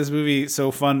think makes this movie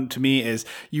so fun to me is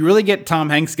you really get Tom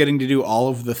Hanks getting to do all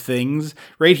of the things.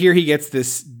 Right here, he gets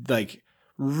this like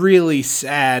really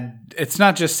sad. It's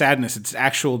not just sadness; it's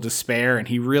actual despair, and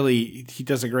he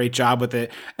does a great job with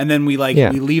it. And then we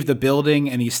leave the building,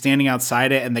 and he's standing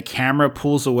outside it, and the camera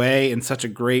pulls away in such a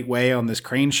great way on this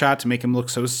crane shot to make him look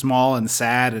so small and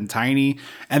sad and tiny.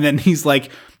 And then he's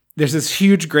like. There's this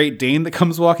huge Great Dane that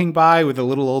comes walking by with a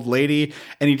little old lady,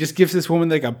 and he just gives this woman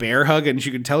like a bear hug, and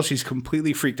you can tell she's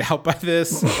completely freaked out by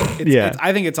this.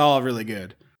 I think it's all really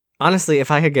good. Honestly, if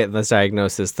I could get this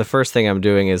diagnosis, the first thing I'm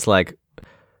doing is like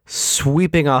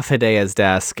sweeping off Hidea's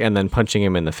desk and then punching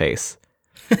him in the face.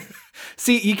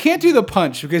 See, you can't do the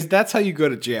punch because that's how you go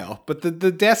to jail. But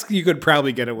the desk you could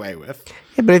probably get away with.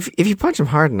 Yeah, but if you punch him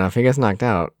hard enough, he gets knocked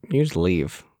out. You just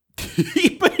leave.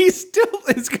 But he still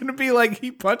is going to be like, he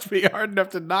punched me hard enough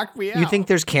to knock me out. You think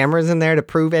there's cameras in there to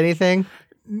prove anything?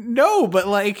 No, but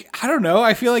like, I don't know.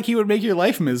 I feel like he would make your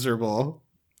life miserable.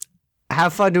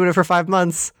 Have fun doing it for 5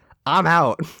 months. I'm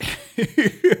out.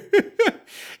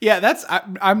 Yeah,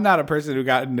 I'm not a person who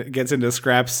gets into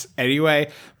scraps anyway,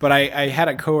 but I had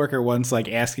a coworker once like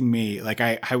asking me, like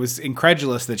I was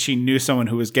incredulous that she knew someone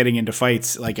who was getting into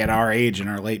fights like at our age in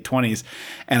our late 20s,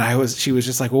 and she was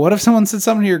just like, well, what if someone said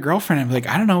something to your girlfriend? I'm like,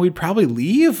 I don't know, we'd probably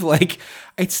leave. Like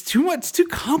it's too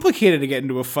complicated to get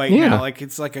into a fight now. Like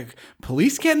it's like a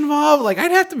police get involved. Like I'd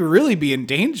have to really be in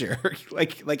danger,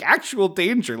 like actual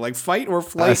danger, like fight or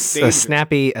flight danger.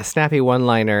 A snappy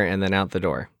one-liner and then out the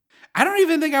door. I don't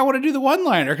even think I want to do the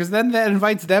one-liner because then that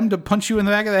invites them to punch you in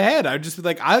the back of the head. I'd just be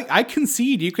like, I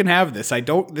concede you can have this.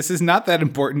 This is not that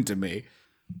important to me.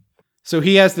 So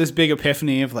he has this big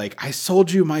epiphany of like, I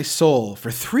sold you my soul for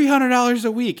 $300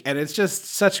 a week. And it's just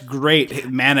such great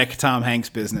manic Tom Hanks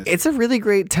business. It's a really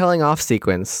great telling off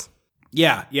sequence.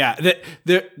 Yeah.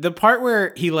 The part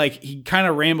where he kind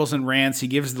of rambles and rants, he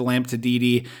gives the lamp to Dee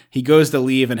Dee, he goes to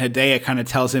leave, and Hedaya kind of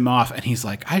tells him off, and he's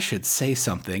like, I should say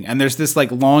something. And there's this like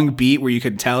long beat where you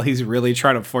can tell he's really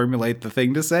trying to formulate the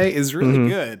thing to say is really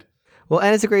good. Well,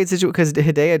 and it's a great situation because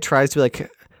Hedaya tries to be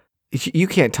like, you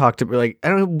can't talk to me. Like, I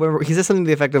don't remember. He says something to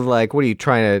the effect of like, what are you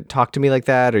trying to talk to me like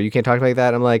that? Or you can't talk to me like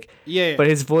that. I'm like, yeah. But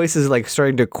his voice is like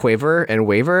starting to quiver and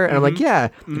waver. And I'm like, yeah,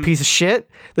 you piece of shit.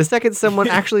 The second someone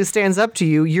actually stands up to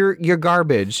you, you're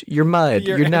garbage. You're mud.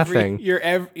 You're nothing. You're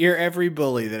every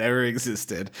bully that ever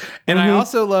existed. And I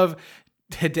also love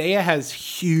Hedaya has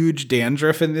huge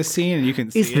dandruff in this scene, and you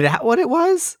can see Is that what it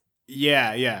was?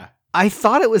 Yeah. I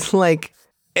thought it was like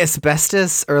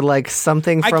asbestos or like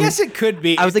something from. I guess it could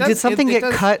be. I was like, did something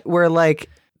get cut where like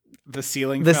the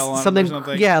ceiling fell on something? Or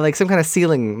something? Yeah, like some kind of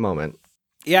ceiling moment.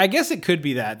 Yeah, I guess it could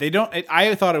be that.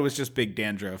 I thought it was just big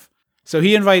dandruff. So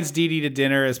he invites Dee Dee to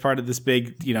dinner as part of this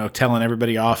big, telling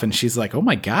everybody off, and she's like, "Oh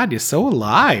my God, you're so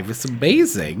alive! It's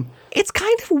amazing." It's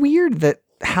kind of weird that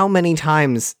how many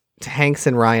times Hanks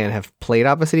and Ryan have played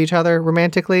opposite each other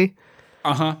romantically.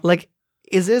 Like,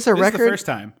 is this a record? This is the first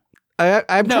time.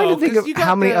 I'm trying to think of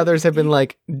how many others have been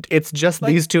like, it's just like,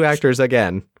 these two actors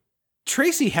again.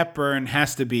 Tracy Hepburn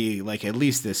has to be like at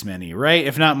least this many, right?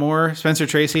 If not more. Spencer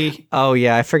Tracy. Oh,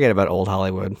 yeah. I forget about old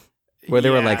Hollywood, where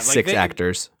there were like six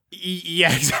actors.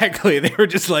 Yeah, exactly. They were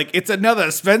just like, it's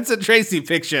another Spencer Tracy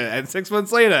picture. And 6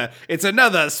 months later, it's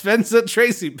another Spencer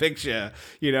Tracy picture.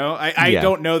 I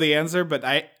don't know the answer, but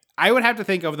I would have to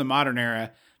think of the modern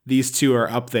era. These two are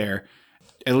up there,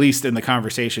 at least in the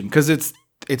conversation, because it's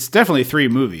definitely 3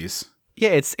 movies. Yeah,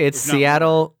 it's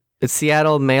Seattle. It's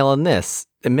Seattle, Mail, and this,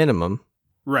 a minimum.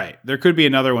 Right. There could be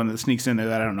another one that sneaks in there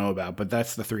that I don't know about, but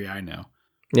that's the 3 I know.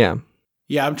 Yeah.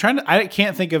 Yeah, I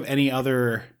can't think of any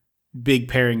other big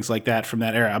pairings like that from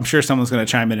that era. I'm sure someone's going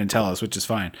to chime in and tell us, which is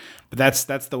fine. But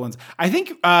that's the ones. I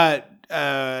think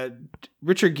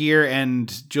Richard Gere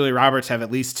and Julia Roberts have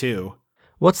at least 2.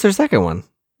 What's their second one?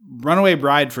 Runaway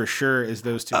Bride for sure is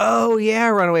those 2. Oh, yeah,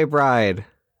 Runaway Bride.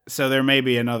 So there may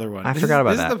be another one. I forgot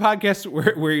about that. This is the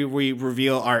podcast where we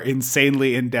reveal our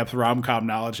insanely in-depth rom-com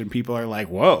knowledge, and people are like,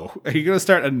 whoa, are you going to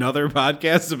start another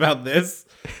podcast about this?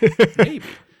 Maybe.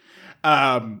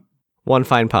 One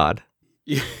Fine Pod.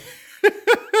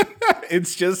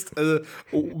 It's just a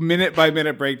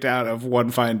minute-by-minute breakdown of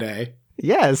One Fine Day.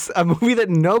 Yes, a movie that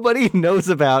nobody knows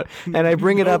about, and I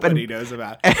bring it up and nobody knows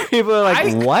about. And people are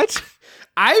like, what?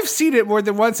 I've seen it more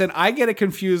than once, and I get it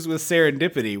confused with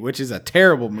Serendipity, which is a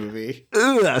terrible movie.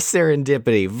 Ugh,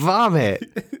 Serendipity. Vomit.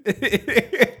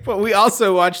 But we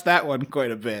also watched that one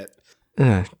quite a bit.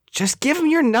 Just give him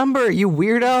your number, you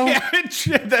weirdo. Yeah,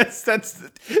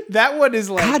 that one is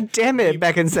like... God damn it,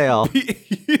 Beckinsale.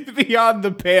 Beyond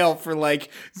the pale for like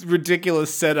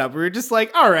ridiculous setup. We were just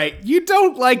like, all right, you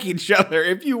don't like each other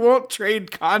if you won't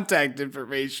trade contact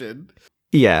information.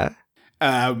 Yeah.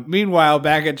 Meanwhile,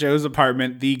 back at Joe's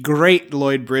apartment, the great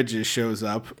Lloyd Bridges shows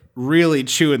up, really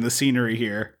chewing the scenery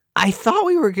here. I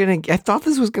thought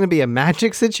this was gonna be a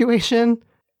magic situation.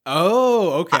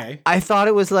 Oh, okay. I thought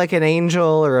it was like an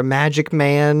angel or a magic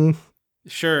man.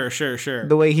 Sure.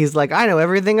 The way he's like, I know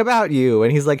everything about you,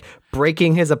 and he's like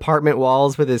breaking his apartment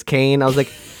walls with his cane. I was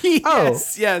like,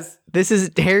 yes. This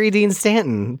is Harry Dean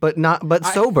Stanton, but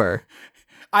sober.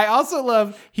 I also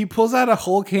love he pulls out a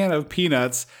whole can of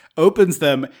peanuts, opens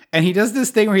them, and he does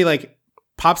this thing where he like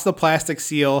pops the plastic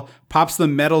seal, pops the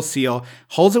metal seal,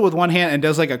 holds it with one hand, and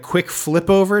does like a quick flip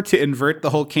over to invert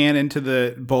the whole can into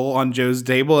the bowl on Joe's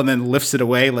table, and then lifts it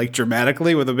away like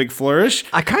dramatically with a big flourish.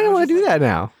 I kind of want to do that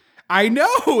now. I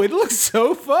know, it looks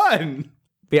so fun.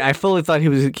 Yeah, I fully thought he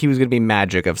was going to be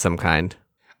magic of some kind.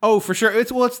 Oh, for sure.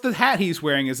 It's the hat he's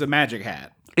wearing is a magic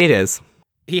hat. It is.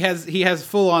 He has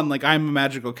full on like I'm a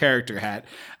magical character hat.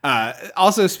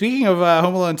 Also, speaking of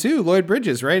Home Alone 2, Lloyd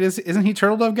Bridges, right? Isn't he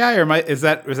Turtle Dove guy, or is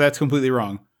that completely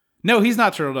wrong? No, he's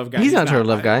not Turtle Dove guy. He's not Turtle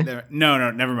Dove guy.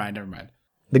 No, never mind.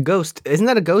 The ghost. Isn't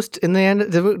that a ghost in the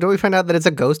end? Don't we find out that it's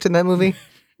a ghost in that movie?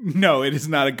 No, it is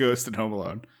not a ghost in Home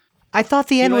Alone. I thought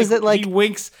the end was that like... He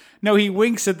winks. No, he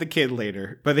winks at the kid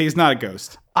later, but he's not a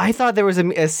ghost. I thought there was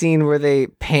a scene where they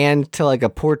panned to like a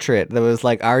portrait that was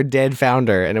like our dead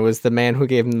founder, and it was the man who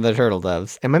gave him the turtle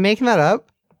doves. Am I making that up?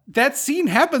 That scene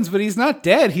happens, but he's not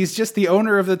dead. He's just the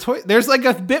owner of the toy. There's like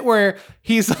a bit where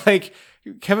he's like...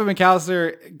 Kevin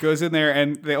McAllister goes in there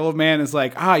and the old man is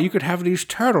like, you could have these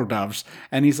turtle doves.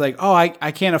 And he's like,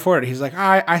 I can't afford it. He's like,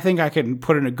 I think I can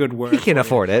put in a good word. He can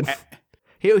afford it. No,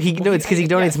 it's because he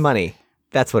donates money.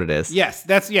 That's what it is. Yes,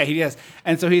 he does.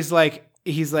 And so he's like,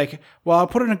 well, I'll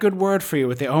put in a good word for you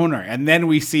with the owner. And then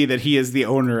we see that he is the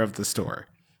owner of the store.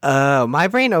 My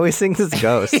brain always thinks it's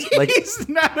ghost. Like he's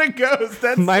not a ghost.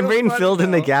 That's my so brain funny, filled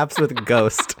in the though. gaps with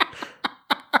ghost.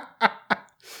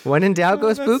 When in doubt, go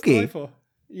That's spooky. delightful.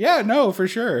 Yeah, no, for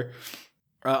sure.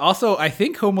 Also, I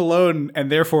think Home Alone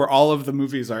and therefore all of the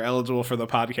movies are eligible for the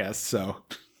podcast. So,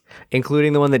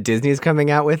 including the one that Disney's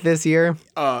coming out with this year.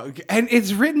 And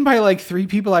it's written by like 3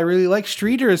 people I really like.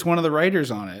 Streeter is one of the writers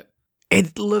on it.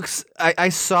 It looks. I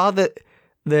saw that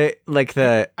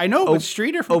I know, but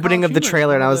Streeter from opening of the College Humor is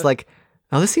trailer, and one I of was like,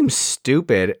 "Oh, this seems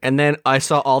stupid." And then I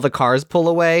saw all the cars pull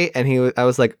away, and I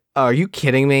was like, "Oh, are you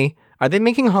kidding me? Are they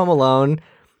making Home Alone?"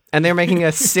 And they're making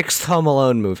a 6th Home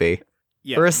Alone movie.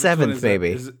 Yeah, or a this one 7th,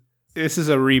 maybe. This is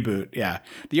a reboot, yeah.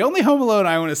 The only Home Alone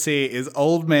I want to see is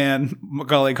old man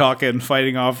Macaulay Culkin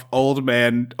fighting off old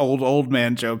man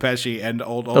Joe Pesci and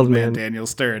old man Daniel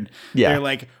Stern. Yeah. They're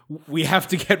like, we have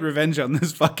to get revenge on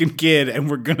this fucking kid and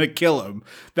we're going to kill him.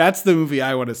 That's the movie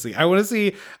I want to see.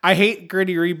 I hate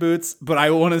gritty reboots, but I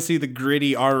want to see the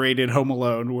gritty R-rated Home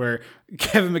Alone where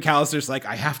Kevin McAllister's like,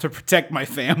 I have to protect my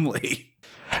family.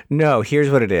 No, here's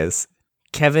what it is.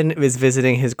 Kevin is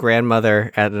visiting his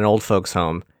grandmother at an old folks'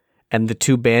 home, and the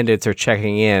 2 bandits are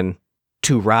checking in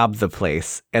to rob the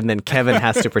place, and then Kevin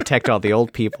has to protect all the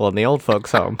old people in the old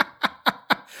folks' home.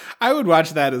 I would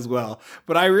watch that as well,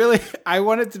 but I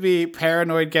want it to be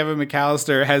paranoid Kevin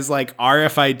McAllister has like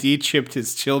RFID chipped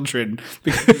his children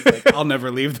because he's like, I'll never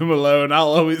leave them alone. I'll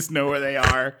always know where they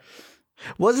are.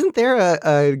 Wasn't there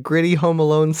a gritty Home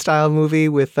Alone style movie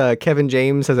with Kevin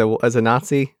James as a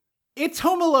Nazi? It's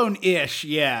Home Alone-ish,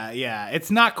 yeah. It's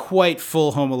not quite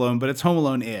full Home Alone, but it's Home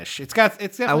Alone-ish.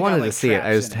 I wanted to see it.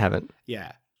 I just haven't.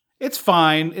 Yeah, it's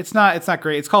fine. It's not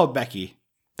great. It's called Becky.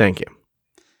 Thank you.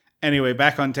 Anyway,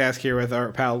 back on task here with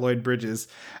our pal Lloyd Bridges.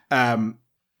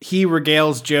 He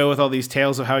regales Joe with all these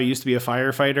tales of how he used to be a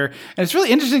firefighter. And it's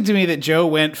really interesting to me that Joe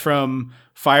went from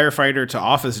firefighter to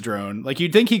office drone. Like,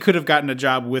 you'd think he could have gotten a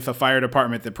job with a fire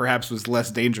department that perhaps was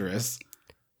less dangerous.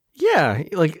 Yeah,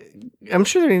 like, I'm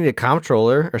sure they need a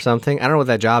comptroller or something. I don't know what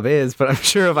that job is, but I'm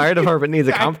sure a fire department needs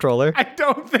a comptroller. I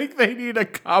don't think they need a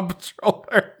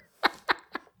comptroller.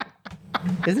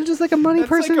 Isn't it just like a money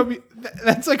person?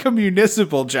 That's like a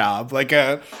municipal job. Like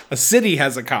a city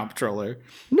has a comptroller.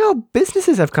 No,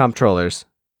 businesses have comptrollers.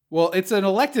 Well, it's an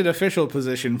elected official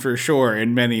position for sure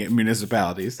in many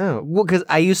municipalities. Oh, well, because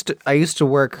I used to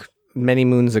work many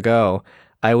moons ago.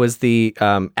 I was the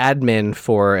admin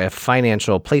for a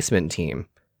financial placement team,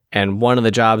 and one of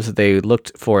the jobs that they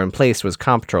looked for in place was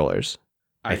comptrollers.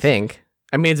 I think.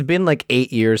 I mean, it's been like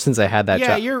 8 years since I had that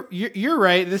job. Yeah, you're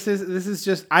right. This is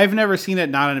just, I've never seen it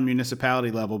not at a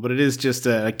municipality level, but it is just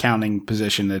an accounting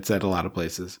position that's at a lot of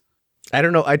places. I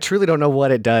don't know. I truly don't know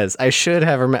what it does. I should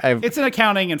have. It's an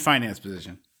accounting and finance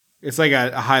position. It's like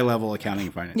a high level accounting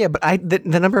and finance. Yeah, but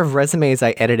the number of resumes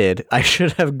I edited, I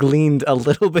should have gleaned a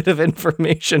little bit of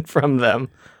information from them.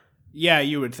 Yeah,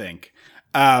 you would think.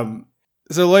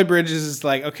 So Lloyd Bridges is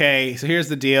like, okay, so here's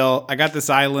the deal. I got this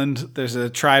island. There's a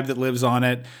tribe that lives on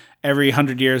it. Every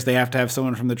 100 years, they have to have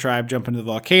someone from the tribe jump into the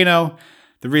volcano.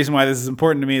 The reason why this is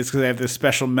important to me is because they have this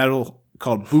special metal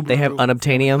called Boobaroo. They have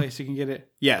unobtainium? Place you can get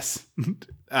it. Yes.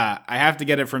 I have to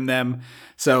get it from them.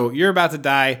 So you're about to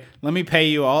die. Let me pay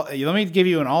you all. Let me give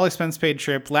you an all expense paid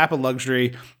trip, lap of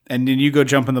luxury, and then you go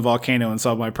jump in the volcano and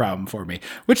solve my problem for me.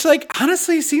 Which, like,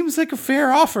 honestly seems like a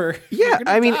fair offer. Yeah,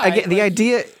 I mean, again, the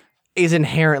idea is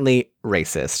inherently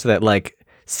racist, that like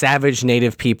savage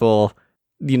native people,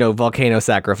 volcano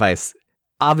sacrifice.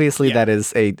 Obviously, that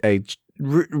is a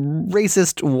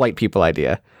racist white people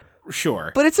idea.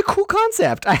 Sure. But it's a cool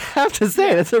concept. I have to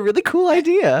say, it's a really cool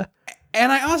idea. And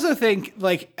I also think,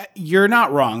 like, you're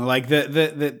not wrong. Like,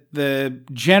 the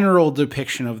general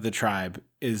depiction of the tribe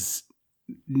is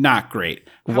not great.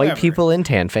 White people in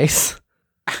tan face.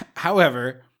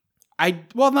 However,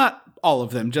 not all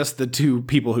of them, just the 2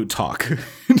 people who talk.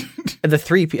 The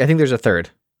 3, I think there's a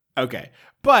third. Okay.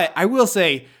 But I will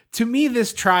say, to me,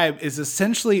 this tribe is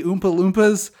essentially Oompa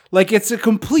Loompas. Like, it's a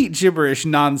complete gibberish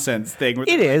nonsense thing.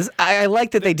 It is. I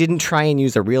like that they didn't try and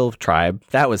use a real tribe.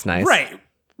 That was nice.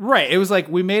 Right. It was like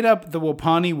we made up the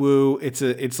Wapani Woo.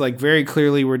 It's like very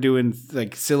clearly we're doing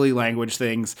like silly language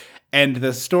things. And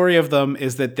the story of them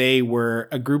is that they were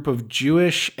a group of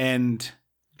Jewish and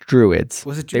Druids.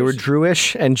 Was it They were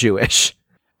Druish and Jewish.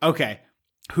 Okay.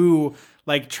 Who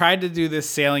like tried to do this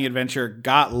sailing adventure,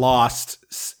 got lost,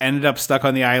 ended up stuck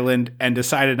on the island and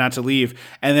decided not to leave.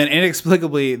 And then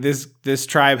inexplicably this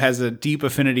tribe has a deep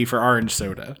affinity for orange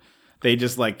soda. They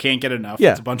just like can't get enough.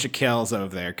 Yeah. It's a bunch of Kells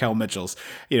over there, Kel Mitchells.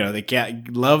 You know, they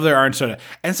can't love their orange soda.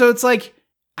 And so it's like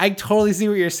I totally see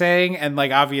what you're saying. And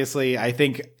like obviously I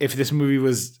think if this movie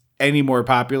was any more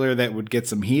popular, that would get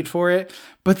some heat for it.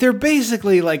 But they're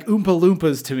basically like Oompa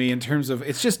Loompas to me in terms of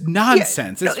it's just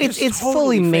nonsense. Yeah, It's it's totally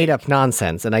fully made fake. up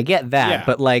nonsense, and I get that. Yeah.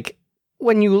 But like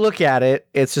when you look at it,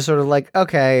 it's just sort of like,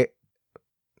 okay,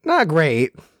 not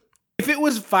great. If it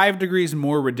was 5 degrees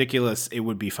more ridiculous, it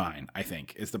would be fine, I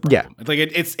think, is the problem. It's like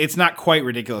it's not quite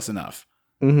ridiculous enough.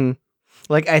 Mm-hmm.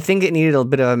 Like I think it needed a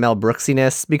bit of a Mel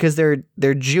Brooksiness because they're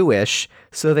Jewish,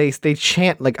 so they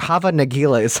chant like Hava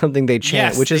Nagila is something they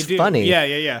chant, Yes, which they is do. funny.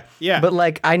 Yeah. But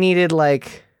like I needed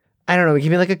like I don't know,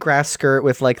 give me like a grass skirt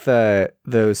with like the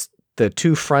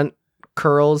 2 front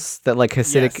curls that like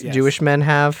Hasidic Yes. Jewish men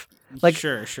have. Like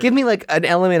sure. give me like an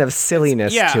element of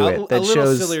silliness to it that a little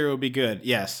shows sillier would be good.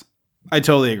 Yes, I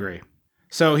totally agree.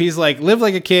 So he's like, live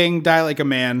like a king, die like a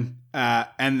man.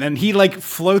 And then he like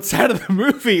floats out of the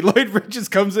movie. Lloyd Bridges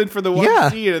comes in for the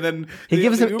one scene, and then he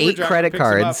gives the him Uber 8 driver credit picks him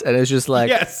up. cards and it's just like,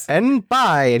 Yes. and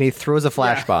bye, and he throws a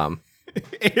flash bomb.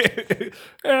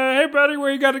 Hey buddy,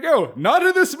 where you gotta go? Not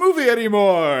in this movie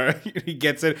anymore. He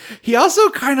gets it. He also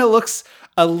kind of looks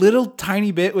a little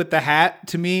tiny bit with the hat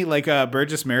to me like a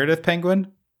Burgess Meredith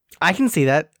penguin. I can see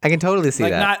that. I can totally see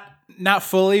Like that. not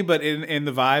fully, but in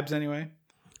the vibes anyway.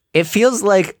 It feels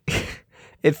like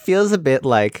it feels a bit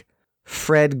like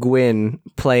Fred Gwynn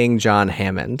playing John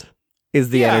Hammond is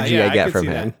the energy I get could from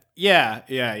see him. that.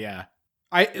 Yeah.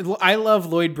 I love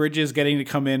Lloyd Bridges getting to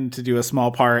come in to do a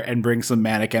small part and bring some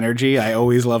manic energy. I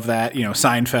always love that. You know,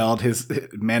 Seinfeld, his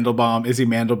Mandelbaum, Izzy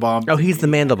Mandelbaum. Oh, he's the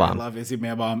I Mandelbaum. love Izzy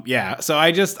Mandelbaum. Yeah. So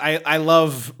I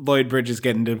love Lloyd Bridges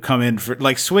getting to come in for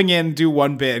like swing in, do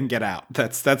one bit and get out.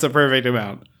 That's a perfect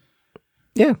amount.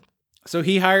 Yeah. So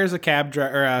he hires a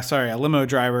a limo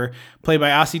driver played by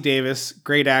Ossie Davis.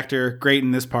 Great actor. Great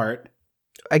in this part.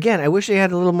 Again, I wish they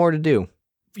had a little more to do.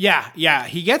 Yeah.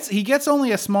 He gets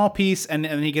only a small piece and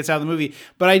then he gets out of the movie.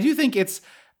 But I do think it's,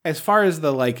 as far as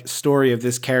the like story of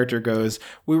this character goes,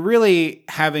 we're really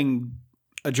having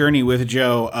a journey with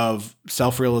Joe of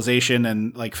self-realization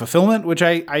and like fulfillment, which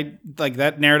I like.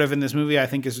 That narrative in this movie I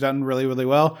think is done really, really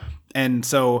well. And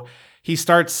so he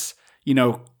starts, you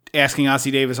know, asking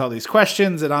Ossie Davis all these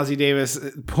questions, and Ossie Davis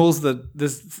pulls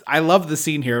this. I love the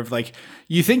scene here of like,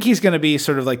 you think he's going to be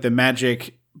sort of like the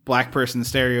magic black person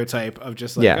stereotype of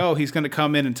just like, oh, he's going to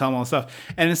come in and tell him all this stuff.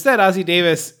 And instead Ossie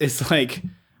Davis is like,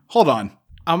 hold on,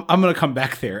 I'm going to come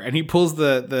back there. And he pulls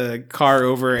the car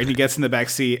over and he gets in the back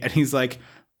seat and he's like,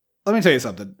 let me tell you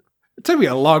something. It took me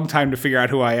a long time to figure out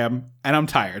who I am, and I'm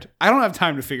tired. I don't have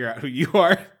time to figure out who you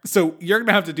are. So you're going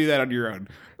to have to do that on your own.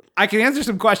 I can answer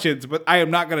some questions, but I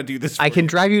am not going to do this. I can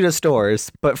drive you to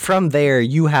stores, but from there,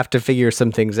 you have to figure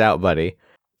some things out, buddy.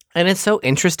 And it's so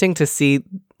interesting to see,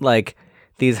 like,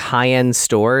 these high-end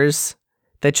stores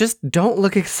that just don't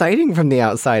look exciting from the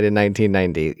outside in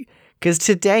 1990. Because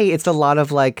today, it's a lot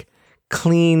of, like,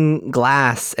 clean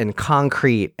glass and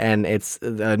concrete, and it's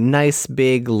a nice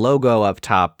big logo up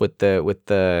top with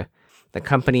the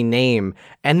company name.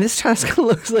 And this just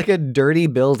looks like a dirty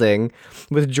building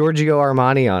with Giorgio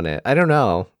Armani on it. I don't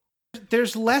know.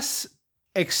 There's less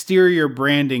exterior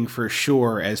branding for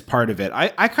sure as part of it.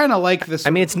 I kind of like this. I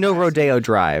mean, it's no Rodeo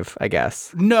Drive, I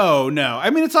guess. No. I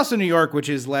mean, it's also New York, which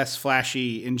is less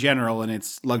flashy in general in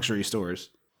its luxury stores.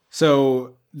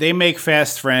 So they make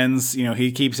fast friends. You know,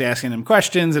 he keeps asking them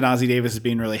questions, and Ossie Davis is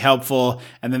being really helpful.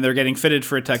 And then they're getting fitted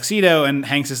for a tuxedo, and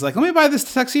Hanks is like, let me buy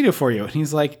this tuxedo for you. And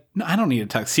he's like, no, I don't need a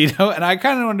tuxedo. And I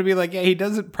kind of wanted to be like, yeah, he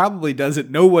probably doesn't.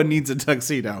 No one needs a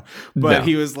tuxedo. But No.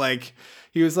 he was like,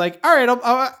 all right,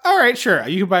 all right, sure.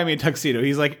 You can buy me a tuxedo.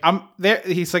 He's like, I'm there.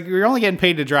 He's like, you're only getting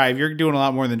paid to drive. You're doing a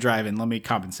lot more than driving. Let me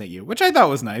compensate you, which I thought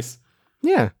was nice.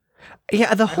 Yeah.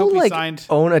 Yeah, the whole hope he like signed-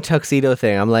 own a tuxedo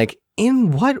thing. I'm like,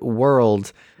 in what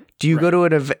world do you go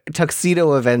to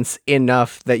tuxedo events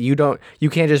enough that you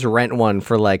can't just rent one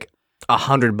for like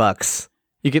 $100?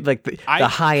 You get like the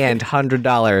high end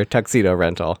 $100 tuxedo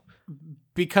rental.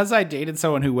 because I dated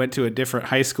someone who went to a different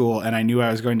high school and I knew I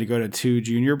was going to go to 2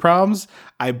 junior proms,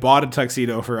 I bought a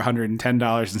tuxedo for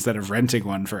 $110 instead of renting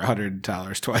one for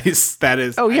 $100 twice. That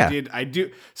is, Oh, yeah. I do.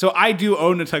 So I do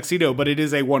own a tuxedo, but it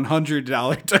is a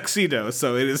 $100 tuxedo.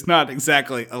 So it is not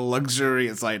exactly a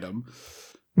luxurious item.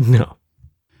 No.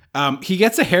 He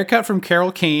gets a haircut from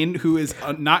Carol Kane, who is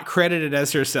not credited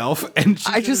as herself, and she's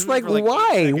I just in it like, for, 8 why?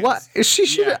 seconds. What? She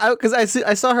should have, because I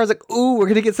saw her, I was like, ooh, we're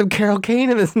going to get some Carol Kane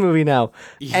in this movie now.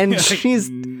 And Like,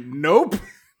 nope.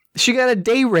 she got a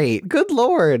day rate. Good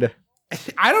Lord.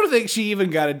 I don't think she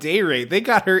even got a day rate. They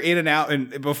got her in and out,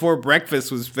 and before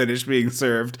breakfast was finished being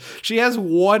served. She has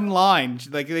one line.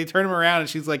 Like, they turn him around, and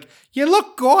she's like, "You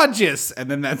look gorgeous,"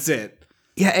 and then that's it.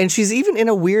 Yeah, and she's even in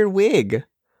a weird wig.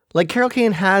 Like, Carol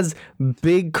Kane has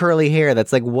big curly hair.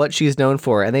 That's like what she's known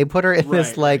for. And they put her in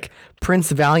this Right. like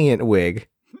Prince Valiant wig.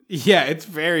 Yeah, it's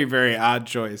very, very odd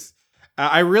choice.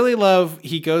 I really love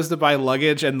he goes to buy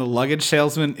luggage, and the luggage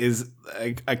salesman is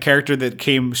a character that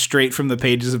came straight from the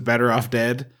pages of Better Off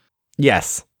Dead.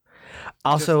 Yes.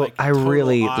 Also, like, I total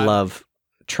really odd. love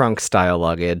trunk style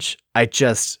luggage. I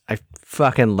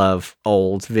fucking love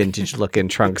old vintage looking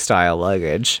trunk style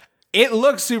luggage. It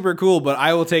looks super cool, but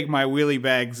I will take my wheelie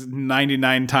bags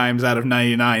 99 times out of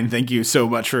 99. Thank you so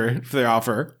much for the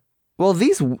offer. Well,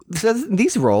 these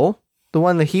roll. The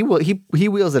one that he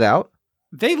wheels it out.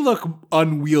 They look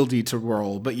unwieldy to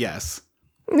roll, but yes.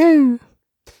 Eh.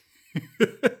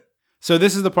 So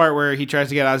this is the part where he tries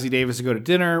to get Ozzie Davis to go to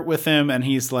dinner with him, and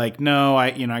he's like, "No,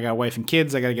 I got a wife and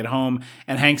kids. I got to get home."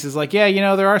 And Hanks is like,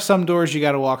 "Yeah, there are some doors you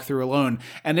got to walk through alone."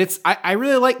 And I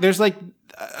really like. There's like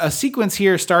a sequence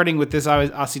here starting with this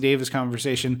Ozzie Davis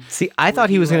conversation. See, I thought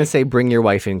he was going to say bring your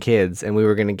wife and kids, and we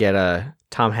were going to get a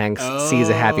Tom Hanks sees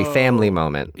a happy family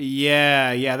moment.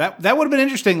 Yeah, that would have been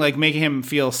interesting, like making him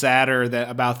feel sadder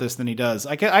about this than he does.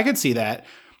 I could see that.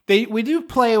 We do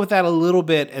play with that a little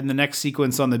bit in the next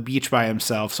sequence on the beach by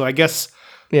himself. So I guess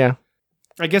Yeah.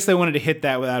 they wanted to hit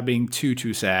that without being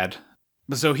too sad.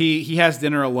 So he has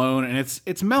dinner alone, and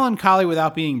it's melancholy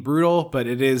without being brutal, but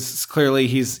it is clearly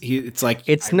it's like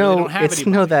It's I really don't have it's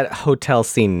anybody. no that hotel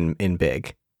scene in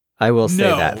Big. I will say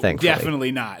that, thankfully.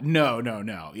 Definitely not.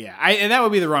 No. Yeah, and that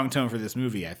would be the wrong tone for this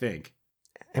movie, I think.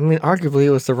 I mean, arguably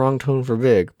it was the wrong tone for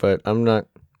Big, but I'm not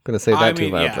going to say that too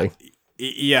loudly.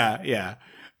 Yeah.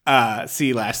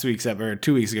 See last week's episode, or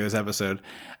 2 weeks ago's episode.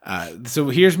 So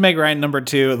here's Meg Ryan number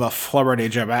 2, the Flubber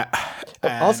Job.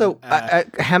 Also,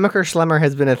 Hammaker Schlemmer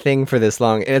has been a thing for this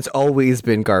long, and it's always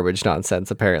been garbage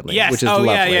nonsense, apparently. Yes. Which is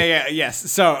lovely.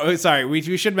 Yes. So, sorry.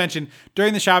 We should mention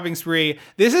during the shopping spree,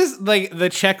 this is like the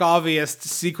Chekhoviest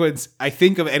sequence, I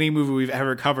think, of any movie we've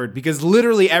ever covered, because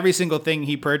literally every single thing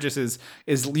he purchases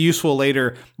is useful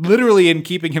later, literally in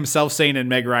keeping himself sane and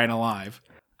Meg Ryan alive.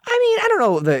 I mean, I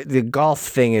don't know. The golf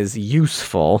thing is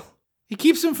useful, He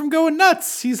keeps him from going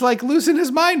nuts. He's like losing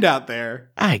his mind out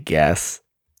there. I guess.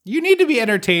 You need to be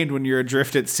entertained when you're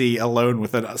adrift at sea alone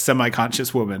with a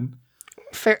semi-conscious woman.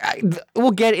 Fair.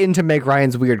 We'll get into Meg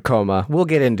Ryan's weird coma. We'll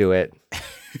get into it.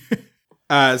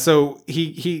 So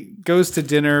he goes to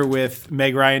dinner with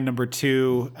Meg Ryan number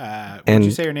 2. What did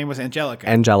you say her name was? Angelica.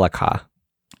 Angelica.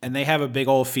 And they have a big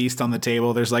old feast on the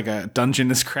table. There's like a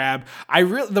Dungeness crab.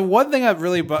 The one thing that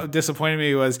really disappointed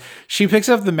me was she picks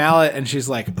up the mallet and she's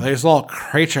like, "These little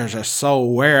creatures are so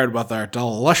weird, but they're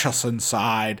delicious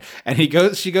inside." And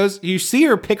you see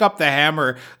her pick up the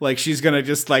hammer like she's gonna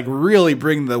just like really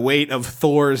bring the weight of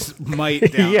Thor's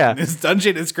might down Yeah. on this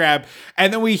Dungeness crab.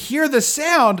 And then we hear the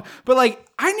sound, but like,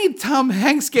 I need Tom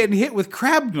Hanks getting hit with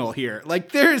crabnel here.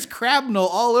 Like, there is crabnel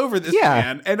all over this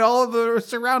man and all of the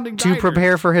surrounding To diners.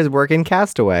 prepare for his work in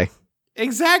Castaway.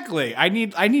 Exactly. I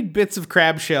need bits of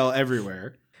crab shell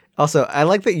everywhere. Also, I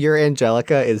like that your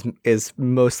Angelica is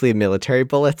mostly military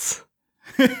bullets.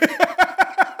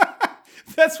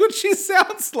 That's what she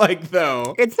sounds like,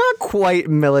 though. It's not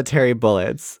quite military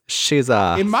bullets. She's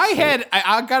In my head,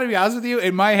 I gotta be honest with you.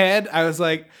 In my head, I was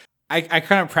like, I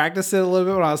kind of practiced it a little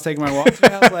bit when I was taking my walk today.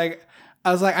 I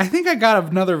was like, I think I got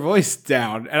another voice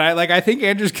down, and I think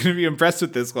Andrew's gonna be impressed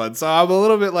with this one. So I'm a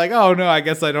little bit like, oh no, I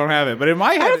guess I don't have it. But in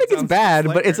my head, I don't think it's bad,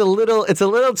 but it's a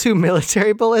little too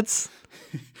military bullets.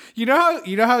 You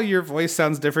know how your voice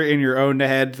sounds different in your own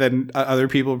head than other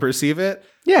people perceive it.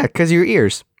 Yeah, because your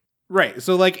ears. Right.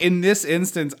 So like in this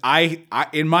instance, I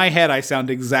in my head, I sound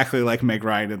exactly like Meg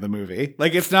Ryan in the movie.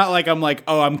 Like, it's not like I'm like,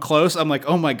 oh, I'm close. I'm like,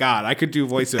 oh my God, I could do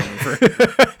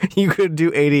voiceover. You could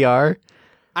do ADR.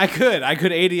 I could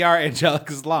ADR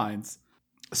Angelica's lines.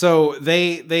 So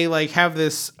they like have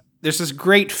there's this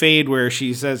great fade where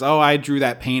she says, "Oh, I drew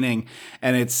that painting,"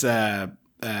 and it's man,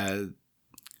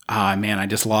 I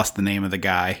just lost the name of the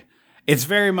guy. It's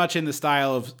very much in the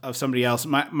style of somebody else.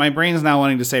 My brain's now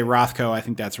wanting to say Rothko. I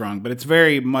think that's wrong, but it's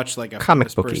very much like a Comic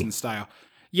famous booky. person style.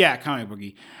 Yeah, comic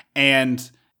booky.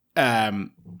 And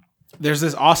there's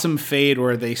this awesome fade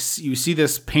where you see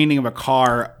this painting of a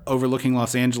car overlooking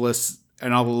Los Angeles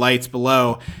and all the lights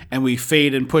below, and we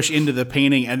fade and push into the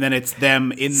painting, and then it's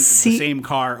them in the same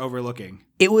car overlooking.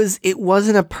 It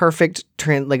wasn't a perfect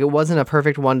it wasn't a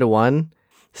perfect 1-to-1.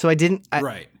 So I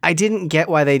didn't get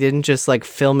why they didn't just like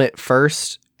film it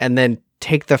first and then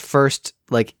take the first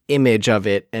like image of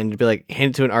it and be like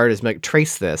hand it to an artist and be like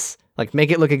trace this, like make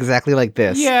it look exactly like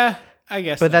this. Yeah, I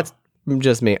guess. But that's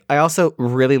just me. I also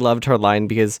really loved her line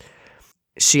because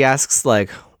she asks like,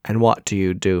 "And what do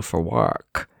you do for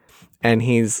work?" And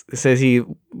says he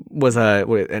was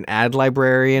an ad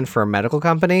librarian for a medical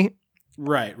company.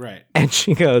 Right. And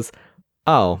she goes,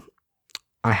 "Oh,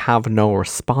 I have no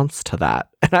response to that."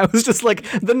 And I was just like,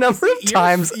 the number of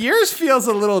times yours feels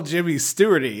a little Jimmy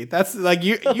Stewart-y. That's like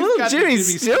you've got Jimmy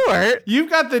Stewart. You've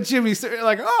got the Jimmy Stewart,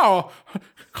 like, oh,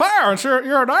 Clarence,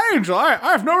 you're an angel. I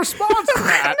have no response to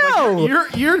that. No.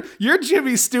 Like, your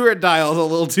Jimmy Stewart dial is a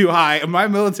little too high, and my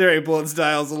military bullets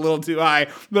dial is a little too high.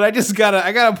 But I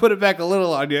gotta put it back a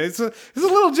little on you. It's a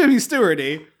little Jimmy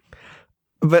Stewart-y.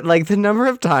 But like the number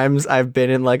of times I've been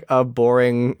in like a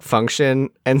boring function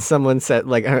and someone said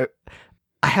like,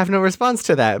 I have no response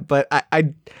to that, but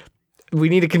we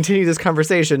need to continue this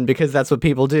conversation because that's what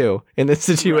people do in this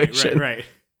situation. Right.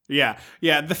 Yeah.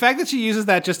 The fact that she uses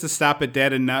that just to stop it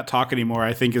dead and not talk anymore,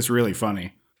 I think is really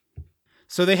funny.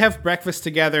 So they have breakfast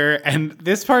together, and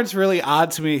this part's really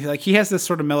odd to me. Like, he has this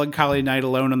sort of melancholy night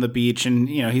alone on the beach, and,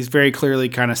 you know, he's very clearly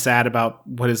kind of sad about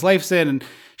what his life's in, and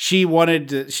she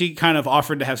kind of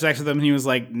offered to have sex with him, and he was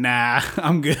like, nah,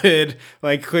 I'm good.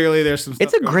 Like, clearly there's some stuff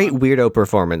It's a going great on. weirdo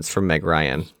performance from Meg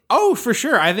Ryan. Oh, for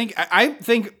sure. I think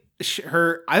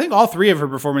all three of her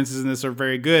performances in this are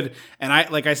very good, and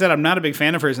like I said, I'm not a big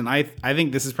fan of hers, and I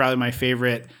think this is probably my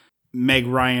favorite Meg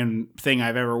Ryan thing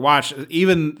I've ever watched.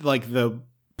 Even like the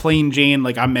plain Jane,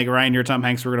 like I'm Meg Ryan, you're Tom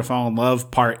Hanks, we're gonna fall in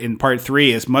love part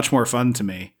 3 is much more fun to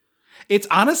me. It's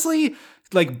honestly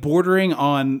like bordering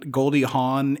on Goldie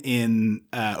Hawn in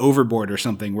Overboard or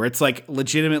something, where it's like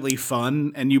legitimately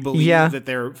fun and you believe that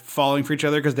they're falling for each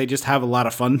other because they just have a lot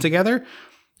of fun together.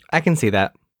 I can see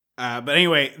that. But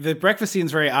anyway, the breakfast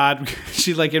scene's very odd.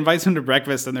 She like invites him to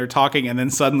breakfast and they're talking, and then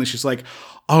suddenly she's like,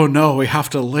 "Oh no, we have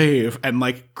to leave," and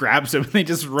like grabs him and they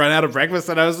just run out of breakfast.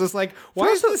 And I was just like, why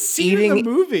is this scene in the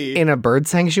movie? In a bird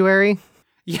sanctuary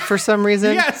for some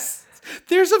reason? Yes.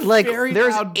 There's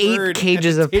there's 8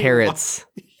 cages of parrots.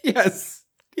 Yes.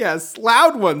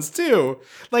 Loud ones too.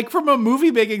 Like from a movie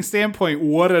making standpoint,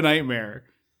 what a nightmare.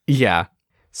 Yeah.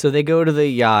 So they go to the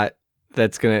yacht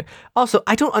that's gonna. Also,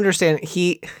 I don't understand.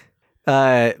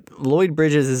 Lloyd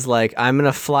Bridges is like, I'm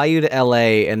gonna fly you to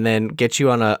LA and then get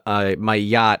you on my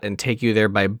yacht and take you there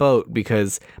by boat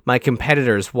because my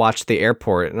competitors watch the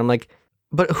airport. And I'm like,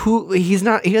 but he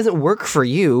doesn't work for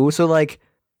you. So like,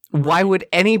 why would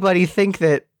anybody think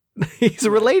that he's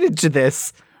related to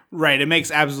this? Right. It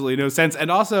makes absolutely no sense. And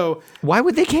also, why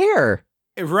would they care?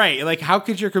 Right. Like, how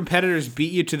could your competitors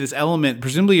beat you to this element?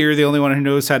 Presumably you're the only one who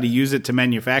knows how to use it to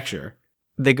manufacture.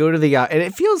 They go to the yacht, and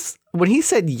it feels, when he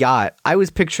said yacht, I was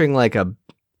picturing like a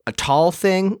tall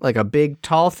thing, like a big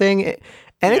tall thing,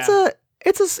 and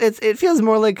it feels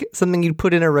more like something you'd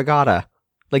put in a regatta,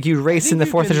 like you'd race in the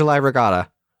 4th of July regatta.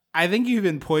 I think you've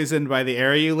been poisoned by the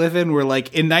area you live in, where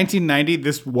like in 1990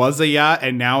 this was a yacht,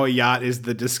 and now a yacht is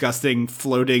the disgusting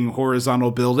floating horizontal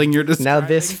building you're describing. Now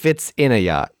this fits in a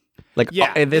yacht, like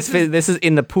this is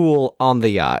in the pool on the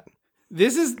yacht.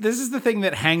 This is the thing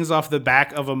that hangs off the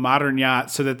back of a modern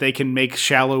yacht so that they can make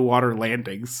shallow water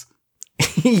landings.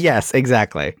 Yes,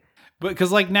 exactly. But because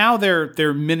like now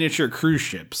they're miniature cruise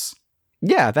ships.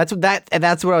 Yeah, that's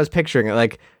what I was picturing.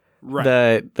 Like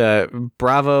the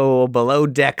Bravo Below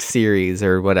Deck series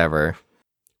or whatever.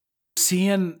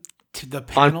 Seeing the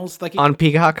panels on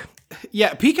Peacock.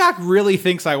 Yeah, Peacock really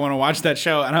thinks I want to watch that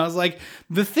show. And I was like,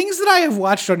 the things that I have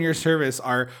watched on your service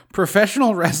are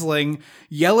professional wrestling,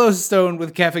 Yellowstone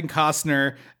with Kevin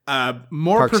Costner,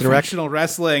 more Parks professional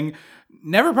wrestling,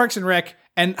 never Parks and Rec,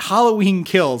 and Halloween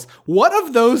Kills. What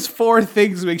of those 4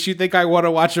 things makes you think I want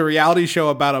to watch a reality show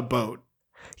about a boat?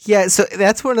 Yeah, so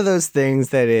that's one of those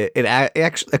things that it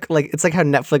actually, like, it's like how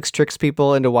Netflix tricks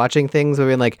people into watching things where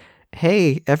being like,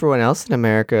 hey, everyone else in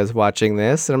America is watching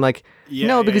this. And I'm like,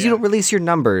 no, because you don't release your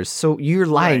numbers. So you're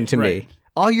lying to me.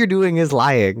 All you're doing is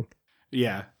lying.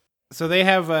 Yeah. So they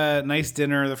have a nice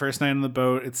dinner the first night on the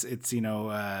boat. It's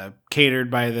catered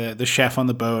by the chef on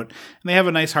the boat. And they have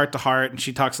a nice heart-to-heart. And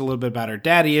she talks a little bit about her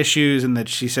daddy issues and that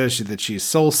she says that she's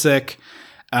soul sick.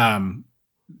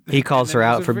 He calls her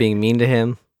out for being mean to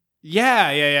him.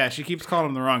 Yeah. She keeps calling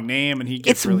him the wrong name, and he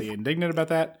gets really indignant about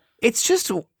that. It's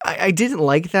just, I didn't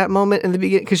like that moment in the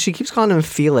beginning because she keeps calling him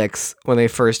Felix when they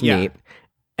first meet.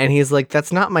 And he's like,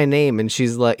 that's not my name. And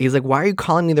he's like, why are you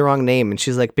calling me the wrong name? And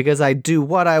she's like, because I do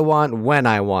what I want when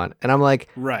I want. And I'm like,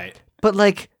 right. But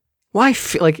like, why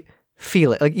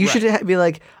feel it? Like you should be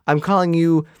like, I'm calling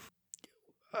you,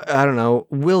 I don't know,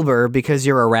 Wilbur because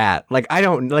you're a rat. Like, I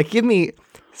don't, like, give me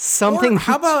something. Or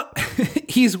how about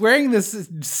he's wearing this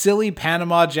silly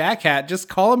Panama Jack hat? Just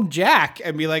call him Jack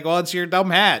and be like, well, it's your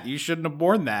dumb hat. You shouldn't have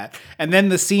worn that. And then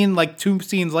the scene, like 2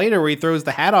 scenes later, where he throws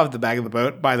the hat off the back of the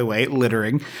boat, by the way,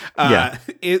 littering.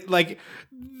 It like,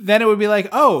 then it would be like,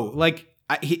 oh, like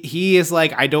he is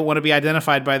like, I don't want to be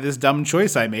identified by this dumb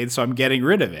choice I made, so I'm getting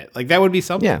rid of it. Like that would be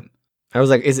something. Yeah. I was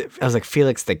like,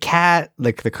 Felix the cat,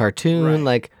 like the cartoon, right.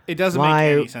 Like it doesn't make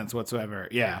any sense whatsoever.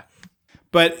 Yeah.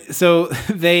 But so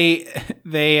they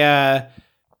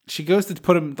she goes to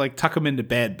put him, like tuck him into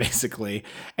bed basically.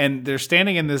 And they're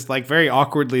standing in this like very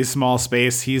awkwardly small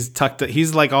space. He's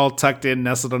like all tucked in,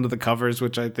 nestled under the covers,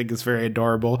 which I think is very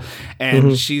adorable.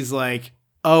 And she's like,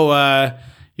 oh,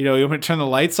 you want me to turn the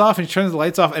lights off? And he turns the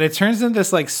lights off and it turns into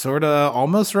this like sort of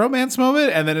almost romance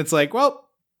moment. And then it's like, well,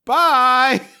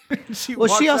 bye. She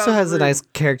also has a nice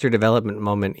character development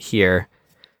moment here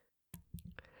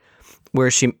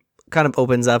where she kind of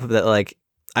opens up that like,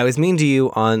 I was mean to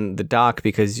you on the dock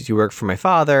because you work for my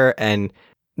father, and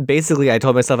basically I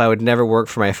told myself I would never work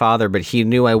for my father, but he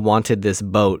knew I wanted this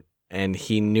boat and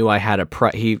he knew I had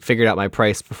he figured out my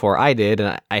price before I did,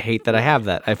 and I hate that I have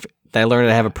that. I learned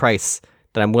I have a price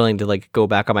that I'm willing to like go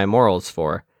back on my morals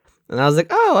for. And I was like,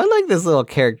 oh, I like this little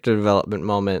character development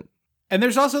moment. And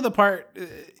there's also the part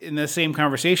in the same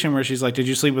conversation where she's like, did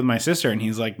you sleep with my sister? And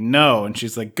he's like, no. And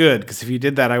she's like, good, because if you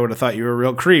did that, I would have thought you were a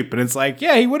real creep. And it's like,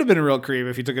 yeah, he would have been a real creep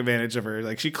if he took advantage of her.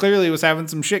 Like, she clearly was having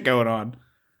some shit going on.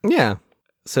 Yeah.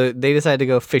 So they decided to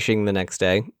go fishing the next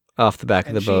day off the back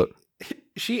of the boat.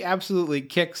 She absolutely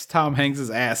kicks Tom Hanks'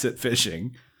 ass at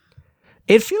fishing.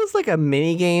 It feels like a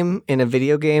mini game in a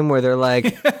video game where they're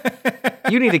like,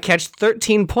 you need to catch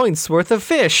 13 points worth of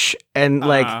fish. And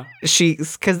like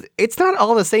because it's not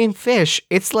all the same fish.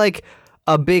 It's like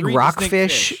a big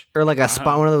rockfish or like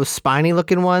one of those spiny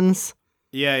looking ones.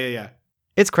 Yeah.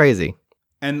 It's crazy.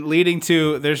 And leading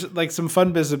to, there's like some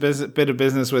fun bit of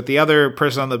business with the other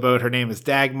person on the boat. Her name is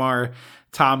Dagmar.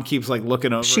 Tom keeps like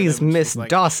looking over. She's Miss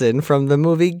Dawson from the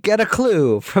movie Get a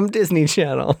Clue from Disney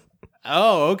Channel.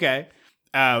 Oh, okay.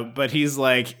 But he's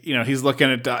like, he's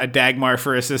looking at Dagmar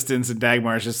for assistance, and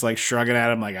Dagmar's just like shrugging at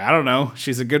him like, I don't know.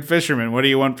 She's a good fisherman. What do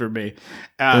you want from me?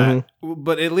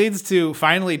 But it leads to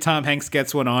finally Tom Hanks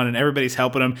gets one on and everybody's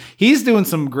helping him. He's doing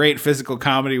some great physical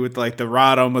comedy with like the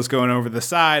rod almost going over the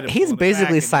side. He's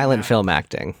basically silent film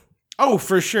acting. Oh,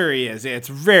 for sure he is. Yeah, it's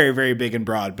very, very big and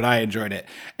broad, but I enjoyed it.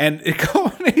 And it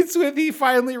culminates with he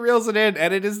finally reels it in,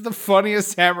 and it is the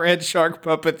funniest hammerhead shark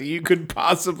puppet that you could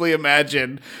possibly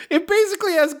imagine. It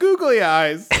basically has googly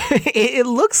eyes. It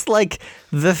looks like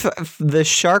the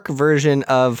shark version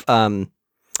of,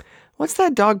 what's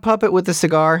that dog puppet with the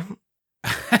cigar?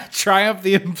 Triumph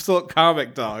the Insult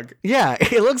Comic Dog. Yeah,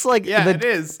 it looks like it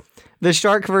is. The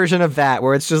shark version of that,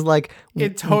 where it's just like...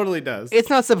 It totally does. It's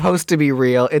not supposed to be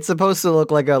real. It's supposed to look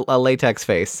like a latex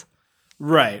face.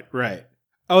 Right.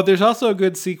 Oh, there's also a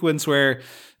good sequence where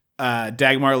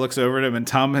Dagmar looks over at him and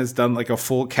Tom has done like a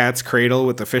full cat's cradle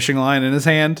with the fishing line in his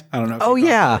hand. I don't know. Oh,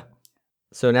 yeah.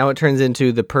 So now it turns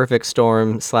into the Perfect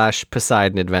Storm /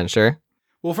 Poseidon adventure.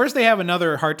 Well, first they have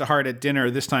another heart-to-heart at dinner,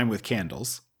 this time with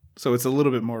candles. So it's a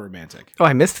little bit more romantic. Oh,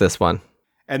 I missed this one.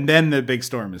 And then the big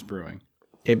storm is brewing.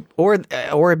 Or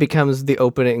it becomes the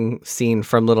opening scene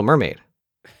from Little Mermaid.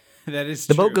 That is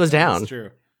the boat goes down. That's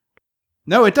true.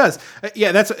 No, it does.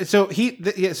 So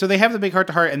they have the big heart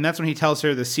to heart, and that's when he tells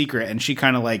her the secret, and she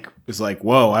kind of like is like,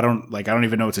 "Whoa, I don't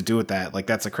even know what to do with that. Like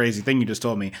that's a crazy thing you just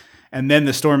told me." And then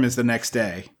the storm is the next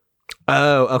day.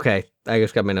 Oh, okay. I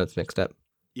just got my notes mixed up.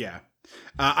 Yeah.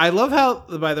 I love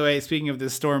how, by the way, speaking of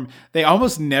this storm, they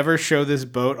almost never show this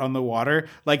boat on the water.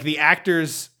 Like the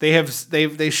actors,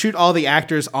 they shoot all the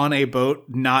actors on a boat,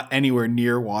 not anywhere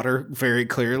near water, very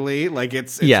clearly. Like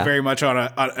it's very much on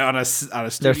a studio.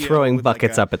 They're throwing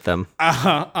buckets up at them.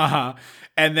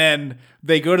 And then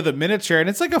they go to the miniature, and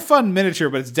it's like a fun miniature,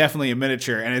 but it's definitely a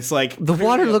miniature, and it's like the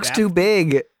water looks too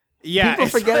big. Yeah, people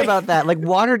forget about that. Like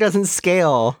water doesn't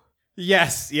scale.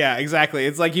 Yes, yeah, exactly.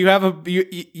 It's like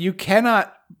you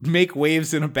cannot make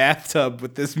waves in a bathtub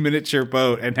with this miniature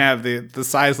boat and have the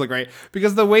size look right,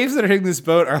 because the waves that are hitting this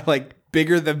boat are like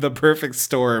bigger than the perfect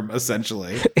storm,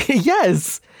 essentially.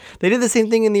 Yes. They did the same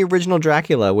thing in the original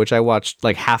Dracula, which I watched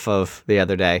like half of the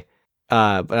other day.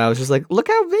 But I was just like, look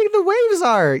how big the waves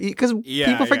are. Because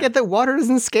people forget that water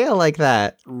doesn't scale like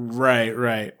that.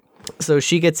 Right. So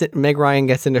Meg Ryan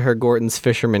gets into her Gorton's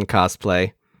fisherman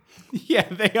cosplay. Yeah,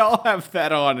 they all have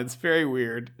that on. It's very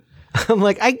weird. I'm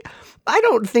like, I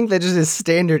don't think that just is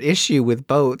standard issue with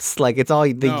boats. Like, it's all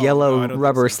the yellow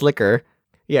rubber slicker.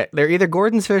 Yeah, they're either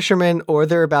Gordon's fishermen or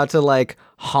they're about to like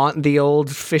haunt the old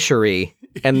fishery,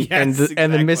 and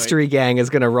the mystery gang is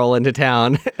gonna roll into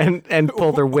town and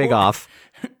pull their wig off.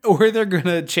 Or they're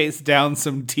gonna chase down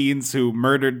some teens who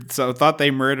thought they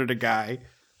murdered a guy.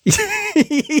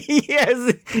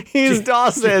 Yes, he's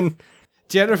Dawson.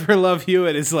 Jennifer Love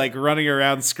Hewitt is like running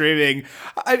around screaming,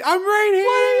 I'm right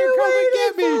here, come and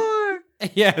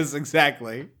get me. Yes,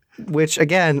 exactly. Which,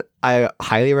 again, I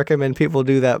highly recommend people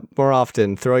do that more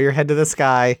often. Throw your head to the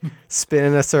sky, spin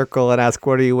in a circle, and ask,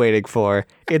 what are you waiting for?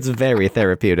 It's very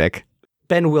therapeutic.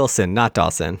 Ben Wilson, not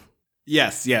Dawson.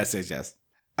 Yes.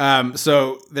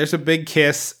 So there's a big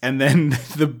kiss, and then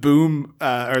the boom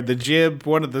or the jib,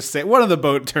 one of the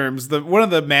boat terms, one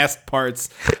of the mast parts,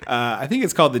 I think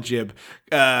it's called the jib,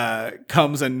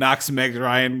 comes and knocks Meg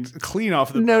Ryan clean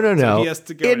off the boat. No. So he has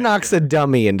to go it knocks a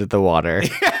dummy into the water.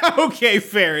 Okay,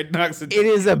 fair. It knocks a dummy. It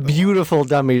is a beautiful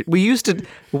dummy. We used to,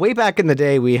 way back in the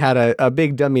day, we had a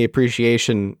big dummy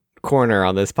appreciation corner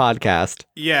on this podcast.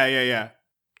 Yeah.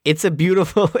 It's a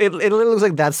beautiful, it literally looks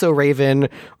like That's So Raven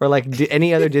or like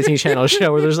any other Disney Channel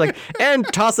show where there's like, and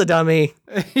toss a dummy.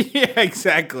 Yeah,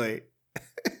 exactly.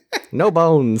 No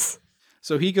bones.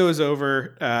 So he goes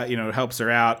over, helps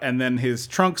her out, and then his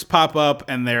trunks pop up,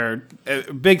 and they're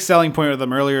a big selling point of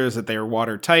them earlier is that they are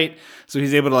watertight. So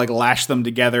he's able to like lash them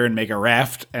together and make a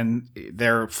raft, and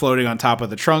they're floating on top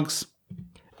of the trunks.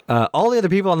 All the other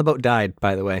people on the boat died,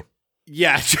 by the way.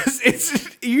 Yeah,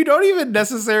 you don't even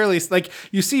necessarily like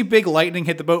you see big lightning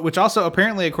hit the boat, which also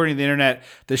apparently, according to the internet,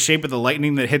 the shape of the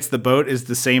lightning that hits the boat is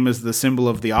the same as the symbol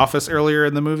of the Office earlier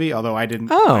in the movie. Although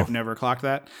I've never clocked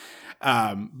that.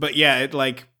 But yeah,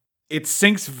 it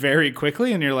sinks very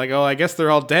quickly, and you're like, oh, I guess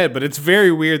they're all dead. But it's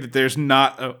very weird that there's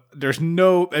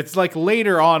no. It's like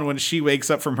later on when she wakes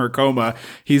up from her coma,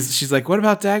 she's like, what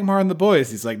about Dagmar and the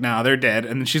boys? He's like, nah, they're dead.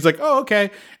 And then she's like, oh,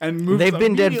 okay, and moves. They've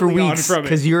been dead for weeks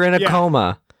because you're in a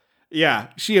coma. Yeah,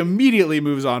 she immediately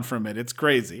moves on from it. It's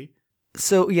crazy.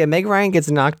 So yeah, Meg Ryan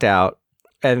gets knocked out,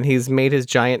 and he's made his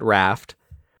giant raft,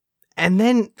 and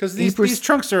then because these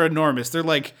trunks are enormous. They're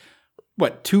like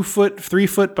what, 2 foot, 3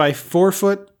 foot by 4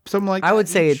 foot, something like that. I would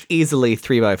say it's easily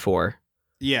 3x4.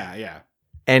 Yeah.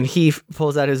 And he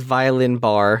pulls out his violin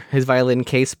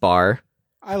case bar.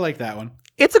 I like that one.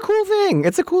 It's a cool thing.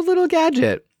 It's a cool little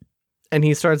gadget. And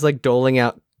he starts like doling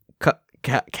out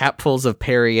capfuls of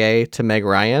Perrier to Meg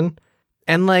Ryan,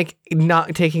 and like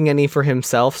not taking any for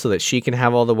himself so that she can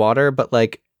have all the water. But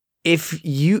like,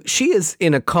 she is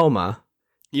in a coma.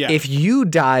 Yeah. If you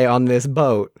die on this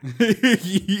boat,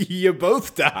 you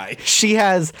both die. She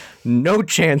has no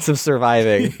chance of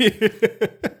surviving.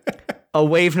 A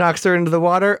wave knocks her into the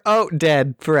water. Oh,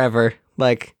 dead forever.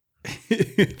 Like,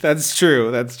 that's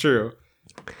true.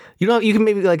 You can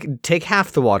maybe like take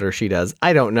half the water she does.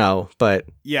 I don't know, but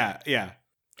yeah.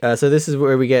 So this is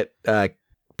where we get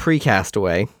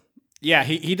pre-Castaway. Yeah,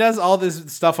 he does all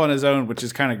this stuff on his own, which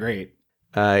is kind of great.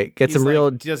 Get some real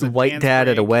white dad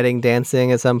at a wedding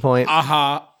dancing at some point.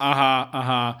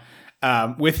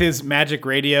 With his magic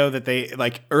radio that they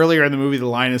like earlier in the movie, the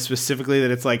line is specifically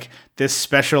that it's like this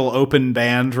special open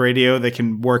band radio that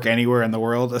can work anywhere in the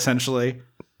world, essentially.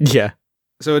 Yeah.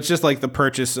 So it's just like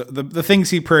the things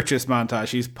he purchased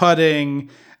montage. He's putting,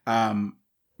 going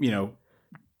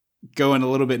a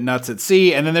little bit nuts at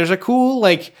sea. And then there's a cool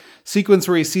like sequence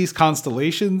where he sees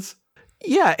constellations.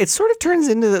 Yeah, it sort of turns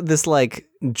into this like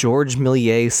George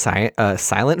Méliès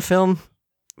silent film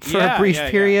for a brief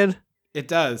period. It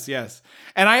does, yes.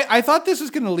 And I thought this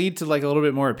was going to lead to like a little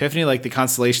bit more epiphany, like the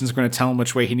constellations are going to tell him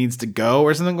which way he needs to go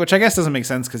or something, which I guess doesn't make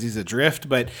sense because he's adrift,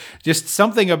 but just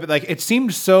something of like, it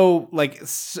seemed so like,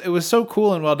 it was so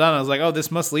cool and well done. I was like, oh, this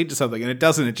must lead to something. And it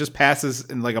doesn't. It just passes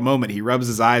in like a moment. He rubs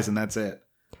his eyes and that's it.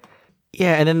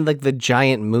 Yeah, and then like the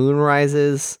giant moon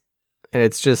rises and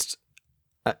it's just...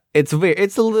 it's weird.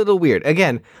 It's a little weird.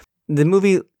 Again, the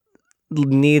movie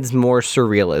needs more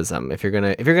surrealism. If you're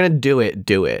gonna do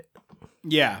it.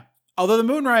 Yeah. Although the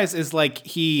moonrise is like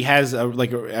he has a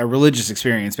religious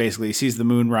experience. Basically, he sees the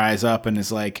moon rise up and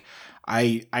is like,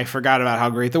 I forgot about how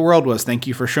great the world was. Thank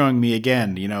you for showing me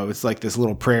again. It's like this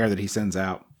little prayer that he sends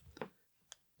out.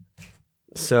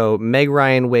 So Meg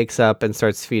Ryan wakes up and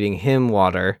starts feeding him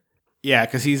water, Yeah,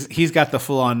 because he's got the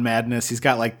full on madness. He's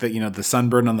got like the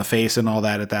sunburn on the face and all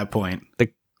that at that point.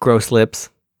 The gross lips.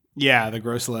 Yeah, the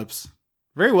gross lips.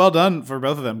 Very well done for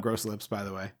both of them. Gross lips, by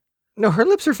the way. No, her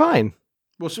lips are fine.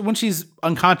 Well, when she's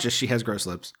unconscious, she has gross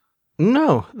lips.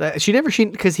 No,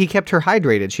 because he kept her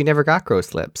hydrated. She never got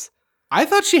gross lips. I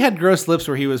thought she had gross lips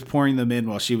where he was pouring them in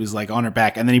while she was like on her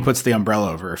back, and then he puts the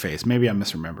umbrella over her face. Maybe I'm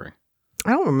misremembering.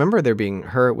 I don't remember there being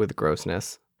her with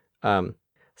grossness.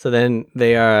 So then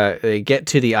they get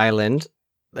to the island.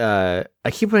 I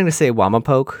keep wanting to say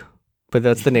Wamapoke, but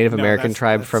that's the Native American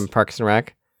tribe from Parks and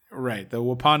Rec. Right, the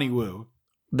Wapani Woo.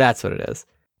 That's what it is.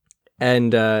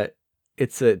 And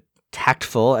it's a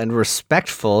tactful and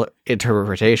respectful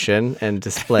interpretation and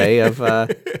display of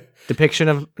depiction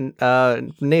of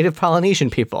native Polynesian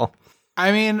people.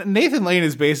 I mean, Nathan Lane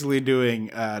is basically doing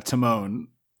Timon.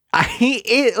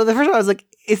 The first time I was like,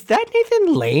 is that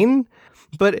Nathan Lane?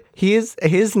 But his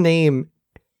name,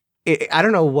 I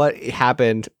don't know what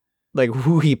happened, like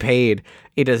who he paid.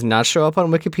 It does not show up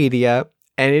on Wikipedia,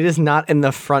 and it is not in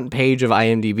the front page of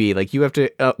IMDb. Like you have to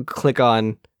click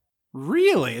on.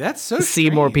 Really? That's so see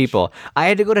strange. more people. I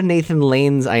had to go to Nathan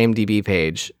Lane's IMDb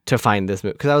page to find this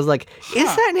movie because I was like, is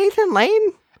that Nathan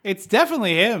Lane? It's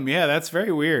definitely him. Yeah, that's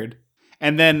very weird.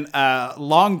 And then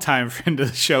longtime friend of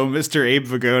the show, Mr. Abe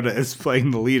Vigoda, is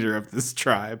playing the leader of this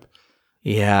tribe.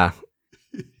 Yeah.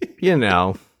 You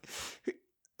know.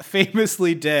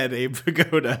 Famously dead Abe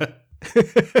Vigoda.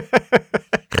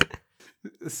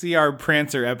 See our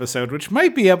Prancer episode, which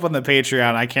might be up on the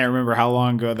Patreon. I can't remember how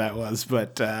long ago that was,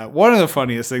 but one of the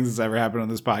funniest things that's ever happened on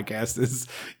this podcast is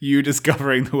you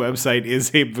discovering the website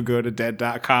is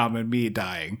abevigodadead.com and me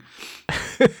dying.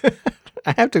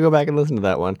 I have to go back and listen to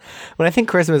that one. When I think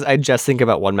Christmas, I just think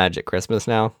about One Magic Christmas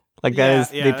now. Like that is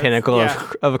the pinnacle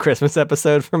of a Christmas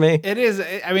episode for me. It is.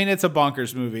 I mean, it's a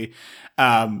bonkers movie.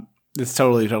 It's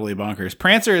totally bonkers.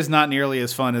 Prancer is not nearly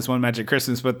as fun as One Magic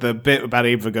Christmas, but the bit about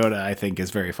Abe Vigoda, I think,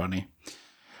 is very funny.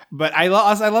 But I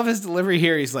love his delivery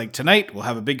here. He's like, tonight we'll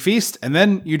have a big feast, and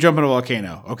then you jump in a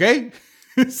volcano, okay?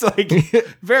 It's like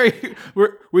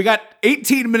we got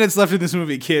 18 minutes left in this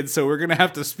movie, kids, so we're gonna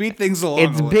have to speed things along.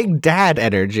 It's big dad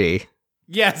energy.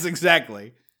 Yes,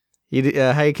 exactly.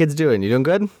 How you kids doing? You doing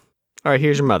good? All right,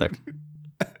 here's your mother.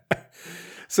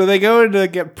 So they go to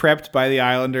get prepped by the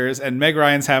Islanders, and Meg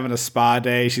Ryan's having a spa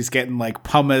day. She's getting like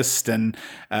pumiced and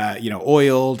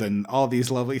oiled and all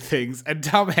these lovely things. And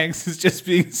Tom Hanks is just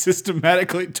being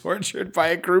systematically tortured by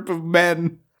a group of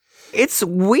men. It's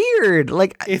weird.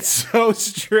 Like it's so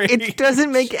strange. It doesn't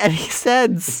make any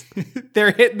sense.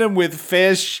 They're hitting him with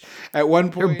fish at one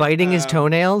point. They're biting his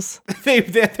toenails.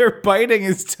 They're biting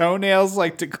his toenails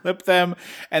like to clip them,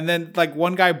 and then like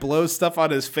one guy blows stuff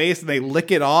on his face and they lick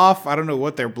it off. I don't know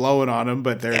what they're blowing on him,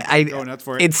 but they're going nuts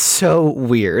for it. It's so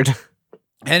weird.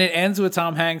 And it ends with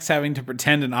Tom Hanks having to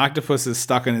pretend an octopus is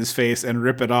stuck in his face and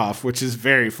rip it off, which is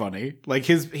very funny. Like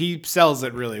he sells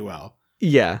it really well.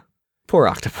 Yeah. Poor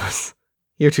octopus.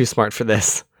 You're too smart for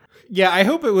this. Yeah, I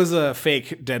hope it was a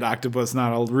fake dead octopus,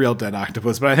 not a real dead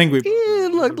octopus, but I think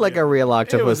it looked like a real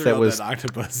octopus dead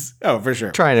octopus. Oh, for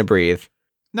sure. Trying to breathe.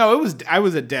 No, I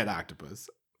was a dead octopus.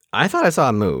 I thought I saw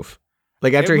it move.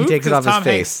 Like after he takes it off his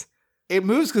face. It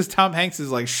moves because Tom Hanks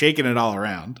is like shaking it all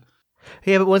around.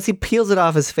 Yeah, but once he peels it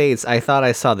off his face, I thought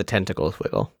I saw the tentacles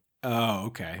wiggle. Oh,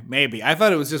 okay. Maybe. I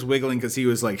thought it was just wiggling because he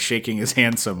was like shaking his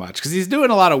hand so much. Because he's doing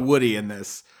a lot of Woody in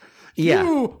this. Yeah.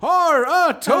 You are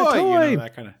a toy. You know,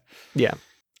 that kind of. Yeah.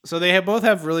 So they both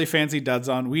have really fancy duds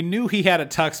on. We knew he had a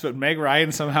tux, but Meg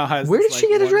Ryan somehow has. Where did she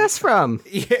get a dress from?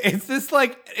 Yeah, it's this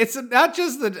like it's not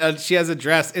just that she has a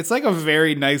dress. It's like a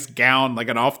very nice gown, like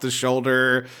an off the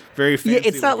shoulder, very fancy. Yeah,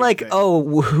 it's not like thing.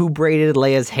 who braided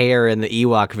Leia's hair in the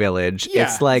Ewok village. Yeah,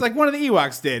 it's like one of the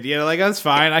Ewoks did. You know, like that's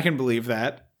fine. I can believe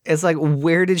that. It's like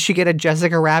where did she get a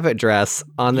Jessica Rabbit dress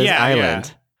on this island?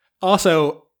 Yeah.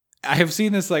 Also, I have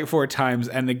seen this like 4 times,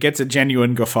 and it gets a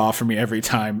genuine guffaw from me every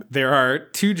time. There are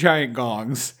 2 giant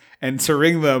gongs, and to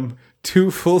ring them,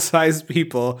 2 full-size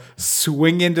people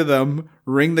swing into them,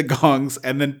 ring the gongs,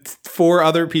 and then 4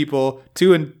 other people,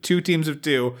 2 teams of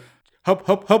 2,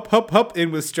 hop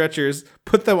in with stretchers,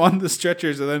 put them on the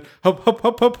stretchers, and then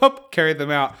hop, carry them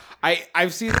out. I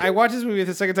watched this movie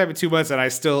the second time in 2 months, and I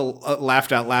still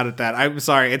laughed out loud at that. I'm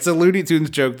sorry. It's a Looney Tunes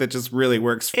joke that just really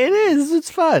works. It is. It's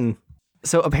fun.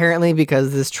 So apparently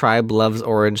because this tribe loves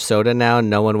orange soda now,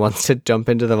 no one wants to jump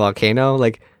into the volcano.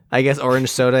 Like, I guess orange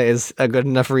soda is a good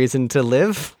enough reason to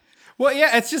live. Well,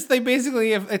 yeah, it's just they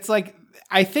basically, it's like,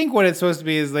 I think what it's supposed to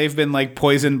be is they've been like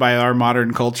poisoned by our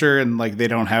modern culture and like they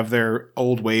don't have their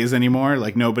old ways anymore.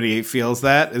 Like nobody feels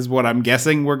that is what I'm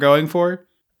guessing we're going for.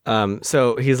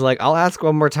 So he's like, I'll ask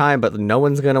one more time, but no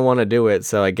one's going to want to do it.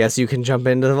 So I guess you can jump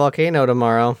into the volcano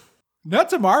tomorrow. Not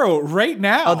tomorrow, right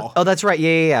now. Oh, that's right.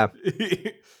 Yeah.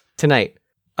 Tonight.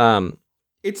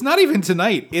 It's not even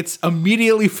tonight. It's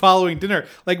immediately following dinner.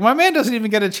 Like, my man doesn't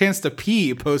even get a chance to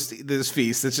pee post this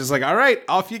feast. It's just like, all right,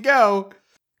 off you go.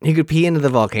 He could pee into the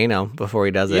volcano before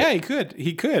he does it. Yeah, he could.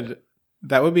 He could.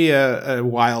 That would be a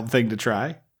wild thing to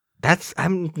try.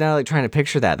 I'm now like trying to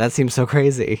picture that. That seems so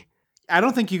crazy. I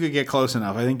don't think you could get close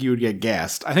enough. I think you would get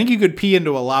gassed. I think you could pee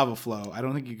into a lava flow. I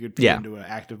don't think you could pee into an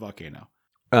active volcano.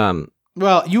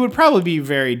 Well, you would probably be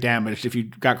very damaged if you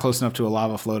got close enough to a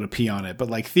lava flow to pee on it. But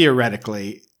like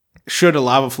theoretically, should a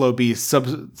lava flow be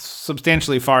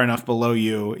substantially far enough below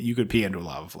you, you could pee into a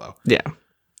lava flow. Yeah.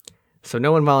 So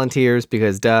no one volunteers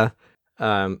because duh.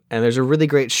 And there's a really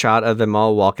great shot of them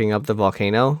all walking up the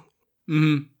volcano.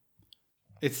 Mm-hmm.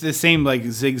 It's the same like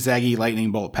zigzaggy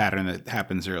lightning bolt pattern that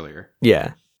happens earlier.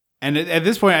 Yeah. And at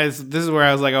this point, this is where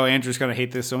I was like, oh, Andrew's going to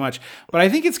hate this so much. But I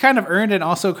think it's kind of earned and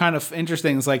also kind of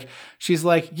interesting. It's like, she's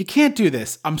like, you can't do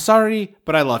this. I'm sorry,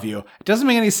 but I love you. It doesn't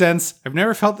make any sense. I've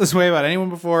never felt this way about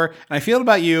anyone before. And I feel it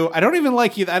about you. I don't even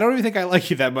like you. I don't even think I like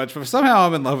you that much. But somehow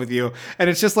I'm in love with you. And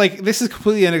it's just like, this is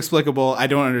completely inexplicable. I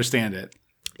don't understand it.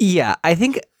 Yeah, I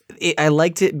think I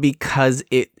liked it because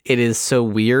it is so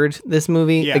weird, this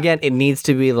movie. Yeah. Again, it needs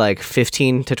to be like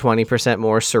 15 to 20%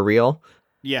 more surreal.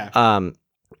 Yeah.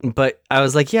 But I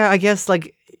was like, yeah, I guess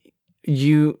like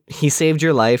he saved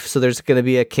your life, so there's going to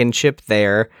be a kinship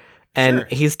there. And Sure.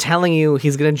 he's telling you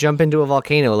he's going to jump into a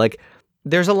volcano. Like,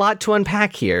 there's a lot to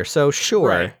unpack here, so sure.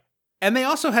 Right. And they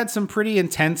also had some pretty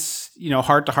intense,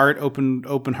 heart to heart,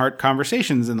 open heart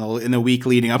conversations in the week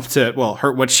leading up to,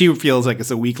 what she feels like is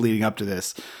a week leading up to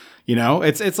this.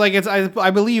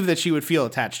 I believe that she would feel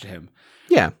attached to him.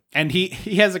 Yeah. And he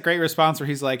has a great response where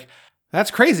he's like, that's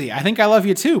crazy. I think I love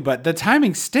you too, but the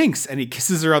timing stinks. And he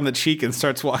kisses her on the cheek and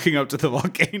starts walking up to the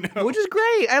volcano. Which is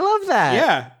great. I love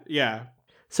that. Yeah.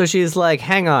 So she's like,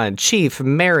 hang on, Chief,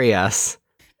 marry us.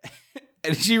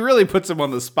 And she really puts him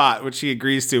on the spot, which he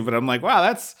agrees to. But I'm like, wow,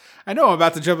 I know I'm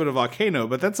about to jump in a volcano,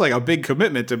 but that's like a big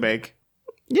commitment to make.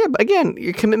 Yeah, but again,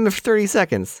 your commitment for 30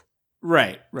 seconds.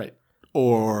 Right.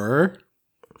 Or...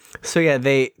 So yeah,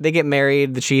 they get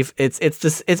married. The chief, it's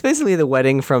basically the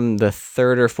wedding from the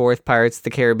third or fourth Pirates of the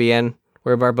Caribbean,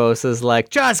 where Barbossa's like,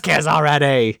 just kiss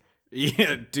already.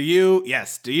 Yeah, do you?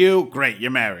 Yes, do you? Great,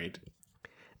 you're married.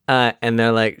 And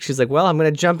they're like, she's like, well, I'm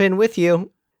gonna jump in with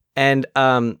you. And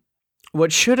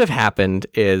what should have happened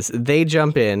is they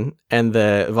jump in and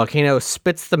the volcano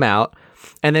spits them out.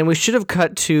 And then we should have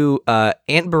cut to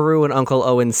Aunt Beru and Uncle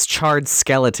Owen's charred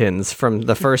skeletons from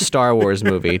the first Star Wars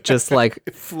movie, just like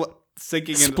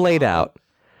sinking splayed out.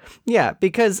 Yeah,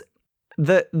 because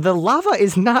the lava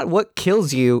is not what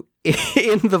kills you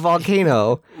in the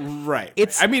volcano. Right.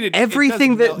 It's it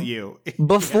everything does melt that you.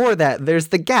 before that. There's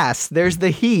the gas, there's the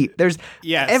heat, there's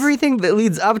everything that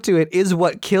leads up to it is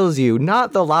what kills you,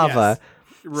 not the lava.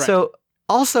 Yes. Right. So.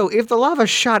 Also, if the lava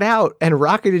shot out and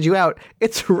rocketed you out,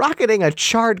 it's rocketing a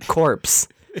charred corpse.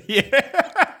 Yeah.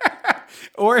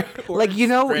 or like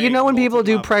when people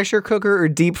do pressure cooker or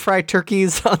deep fry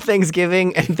turkeys on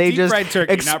Thanksgiving and they just fried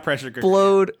turkey, not pressure cooker.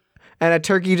 Explode and a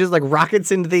turkey just like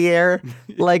rockets into the air.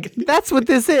 Like that's what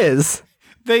this is.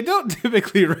 They don't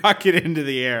typically rocket into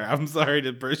the air. I'm sorry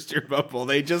to burst your bubble.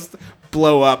 They just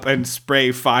blow up and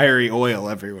spray fiery oil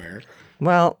everywhere.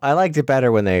 Well, I liked it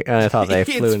better when I thought they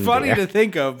flew. It's funny to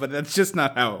think of, but that's just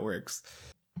not how it works.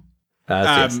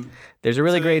 There's a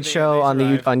really great show on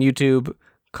YouTube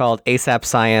called ASAP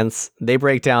Science. They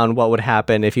break down what would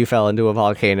happen if you fell into a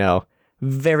volcano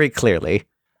very clearly.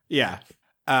 Yeah.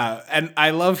 And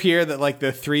I love here that like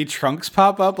the three trunks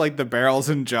pop up, like the barrels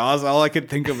and Jaws. All I could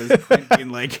think of is Clint being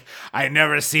like, I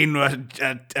never seen a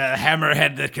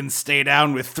hammerhead that can stay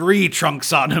down with three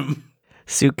trunks on him.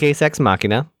 Suitcase ex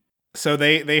machina. So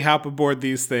they hop aboard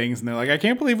these things and they're like, I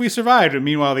can't believe we survived. And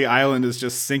meanwhile, the island is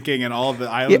just sinking and all of the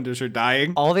islanders are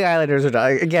dying. All the islanders are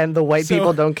dying. Again, the white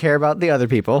people don't care about the other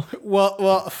people.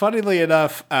 Well, funnily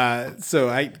enough, back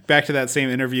to that same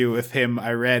interview with him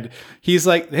I read, he's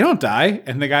like, they don't die.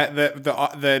 And the guy,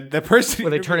 the person...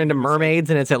 Where they turn into mermaids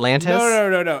and it's Atlantis?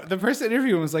 No. The person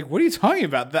interviewing was like, what are you talking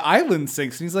about? The island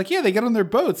sinks. And he's like, yeah, they get on their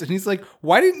boats. And he's like,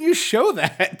 why didn't you show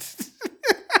that?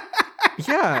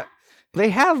 Yeah.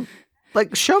 They have...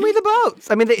 Like, show me the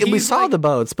boats. I mean, we saw the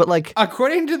boats, but like...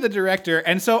 According to the director,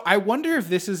 and so I wonder if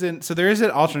this isn't... So there is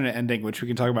an alternate ending, which we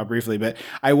can talk about briefly, but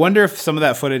I wonder if some of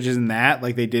that footage is in that.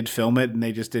 Like, they did film it and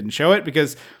they just didn't show it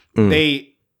because in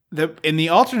the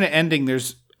alternate ending,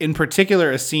 there's in particular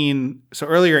a scene... So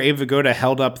earlier, Abe Vigoda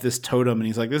held up this totem and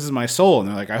he's like, this is my soul. And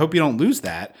they're like, I hope you don't lose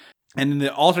that. And in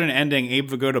the alternate ending, Abe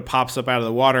Vigoda pops up out of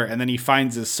the water, and then he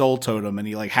finds his soul totem, and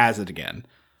he like has it again.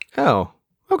 Oh,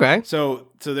 okay. So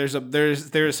there's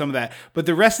some of that, but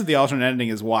the rest of the alternate ending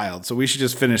is wild. So we should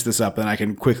just finish this up, and I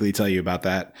can quickly tell you about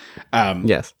that.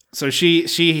 Yes. So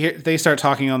they start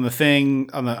talking on the thing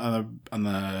on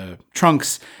the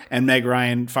trunks, and Meg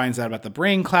Ryan finds out about the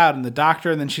brain cloud and the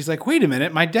doctor, and then she's like, "Wait a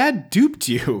minute, my dad duped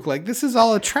you. Like this is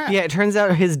all a trap." Yeah, it turns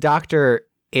out his doctor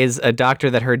is a doctor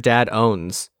that her dad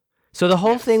owns. So the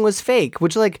whole thing was fake.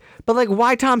 But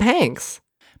why Tom Hanks?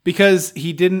 Because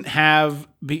he didn't have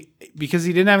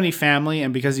any family,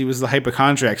 and because he was the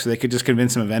hypochondriac, so they could just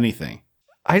convince him of anything.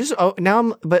 Once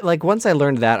I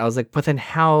learned that, I was like, but then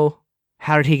how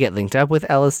did he get linked up with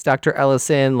Dr.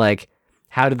 Ellison? Like,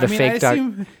 how did the fake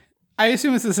doctor? I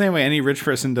assume it's the same way any rich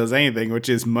person does anything, which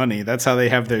is money. That's how they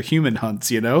have their human hunts,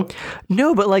 you know?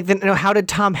 No, but how did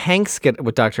Tom Hanks get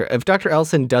with if Dr.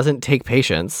 Ellison doesn't take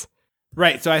patients?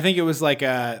 Right. So I think it was like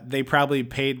they probably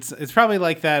paid. It's probably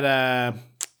like that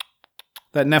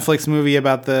Netflix movie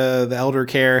about the elder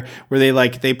care where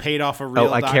they paid off a real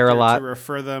doctor Care a Lot to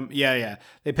refer them. Yeah.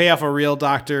 They pay off a real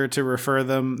doctor to refer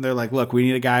them. They're like, look, we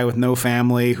need a guy with no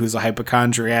family who's a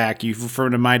hypochondriac. You refer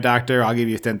to my doctor, I'll give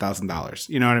you $10,000.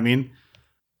 You know what I mean?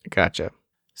 Gotcha.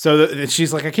 So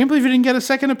she's like, I can't believe you didn't get a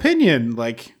second opinion.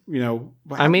 Like, you know.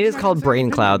 It's called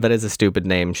Brain Cloud. That is a stupid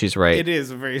name. She's right. It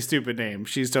is a very stupid name.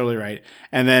 She's totally right.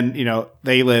 And then,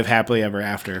 they live happily ever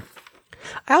after.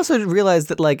 I also realized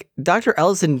that Dr.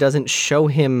 Ellison doesn't show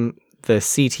him the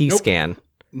CT scan.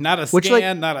 Not a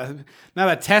scan, not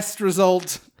a test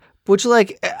result. Which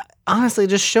honestly,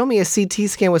 just show me a CT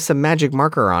scan with some magic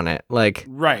marker on it.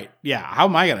 Right. Yeah. How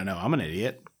am I going to know? I'm an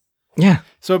idiot. Yeah.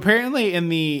 So apparently in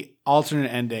the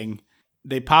alternate ending,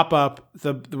 they pop up.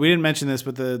 We didn't mention this,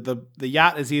 but the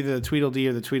yacht is either the Tweedledee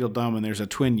or the Tweedledum, and there's a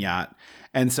twin yacht.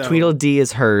 And so Tweedledee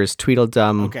is hers.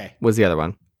 Tweedledum was the other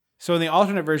one. So in the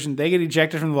alternate version, they get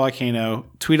ejected from the volcano.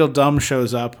 Tweedledum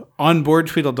shows up. On board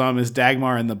Tweedledum is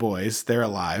Dagmar and the boys. They're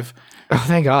alive. Oh,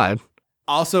 thank God.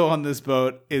 Also on this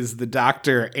boat is the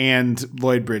doctor and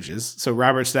Lloyd Bridges. So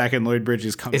Robert Stack and Lloyd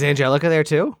Bridges come. Is Angelica there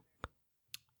too?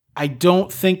 I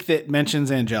don't think that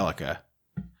mentions Angelica,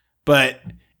 but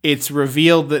it's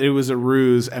revealed that it was a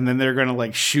ruse, and then they're going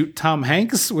to shoot Tom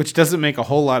Hanks, which doesnn't make a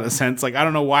whole lot of sense. I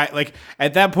don't know why.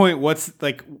 At that point, what's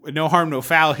no harm, no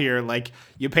foul here.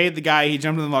 You paid the guy, he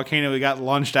jumped in the volcano, he got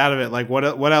launched out of it.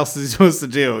 What else is he supposed to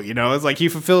do? It's he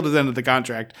fulfilled his end of the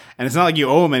contract, and it's not like you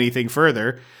owe him anything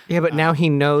further. Yeah, but now he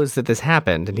knows that this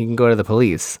happened, and he can go to the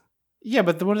police. Yeah,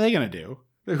 but what are they going to do?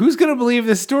 Who's going to believe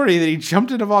this story that he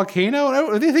jumped in a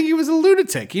volcano? They think he was a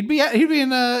lunatic. He'd be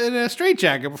in a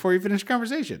straitjacket before he finished the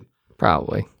conversation.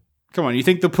 Probably. Come on, you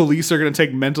think the police are going to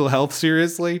take mental health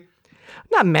seriously?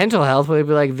 Not mental health, but they'd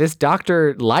be like, this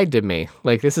doctor lied to me.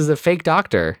 This is a fake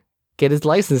doctor. Get his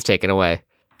license taken away.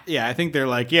 Yeah, I think they're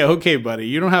like, yeah, okay, buddy,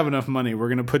 you don't have enough money. We're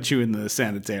going to put you in the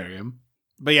sanitarium.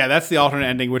 But yeah, that's the alternate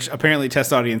ending, which apparently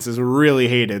test audiences really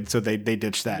hated, so they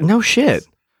ditched that. No shit.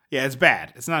 Yeah, it's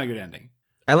bad. It's not a good ending.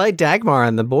 I like Dagmar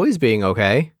and the boys being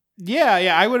okay. Yeah,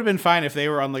 I would have been fine if they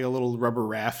were on a little rubber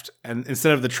raft, and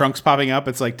instead of the trunks popping up,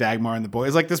 it's Dagmar and the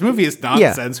boys. This movie is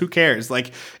nonsense. Yeah. Who cares?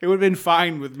 It would have been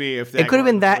fine with me if Dagmar it could have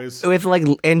been that boys... with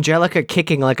Angelica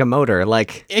kicking like a motor.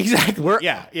 Exactly.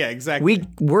 Yeah, exactly.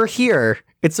 We're here.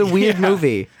 It's a weird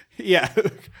movie. Yeah.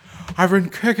 I've been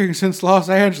kicking since Los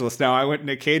Angeles. Now I went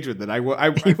Nick Cage with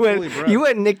it. You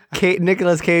went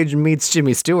Nicolas Cage meets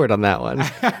Jimmy Stewart on that one.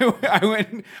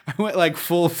 I went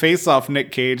full face off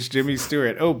Nick Cage, Jimmy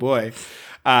Stewart. Oh boy.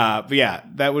 But yeah,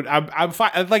 that would I'm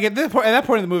fine. At that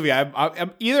point in the movie,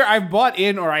 I'm either I've bought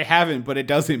in or I haven't, but it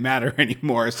doesn't matter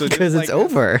anymore. So because it's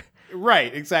over.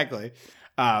 Right. Exactly.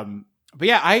 But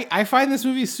yeah, I find this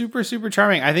movie super, super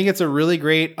charming. I think it's a really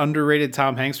great, underrated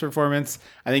Tom Hanks performance.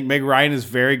 I think Meg Ryan is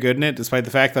very good in it, despite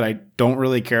the fact that I don't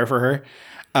really care for her.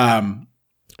 Yeah,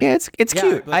 it's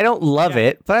cute. I don't love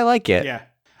it, but I like it. Yeah.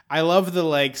 I love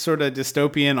the sort of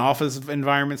dystopian office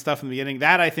environment stuff in the beginning.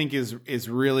 That I think is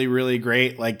really, really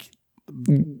great.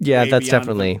 Yeah, that's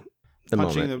definitely the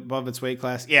punching moment. Above its weight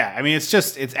class. Yeah, I mean, it's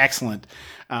excellent.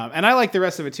 And I like the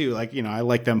rest of it too. I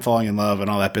like them falling in love and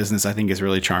all that business. I think is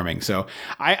really charming. So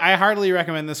I heartily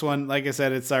recommend this one. Like I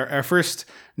said, it's our first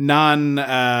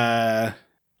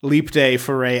leap day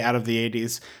foray out of the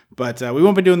 80s. But we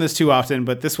won't be doing this too often.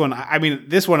 But this one I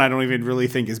don't even really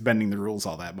think is bending the rules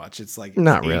all that much. It's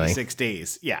not really 86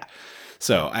 days. Yeah.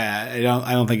 So I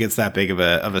don't think it's that big of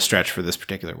a stretch for this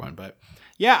particular one. But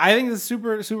yeah, I think it's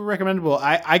super, super recommendable.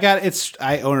 I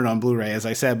own it on Blu-ray, as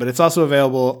I said, but it's also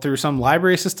available through some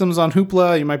library systems on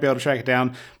Hoopla. You might be able to track it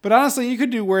down. But honestly, you could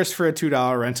do worse for a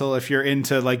 $2 rental if you're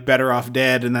into Better Off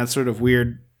Dead and that sort of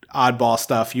weird oddball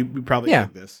stuff, you probably Yeah.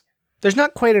 like this. There's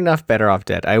not quite enough Better Off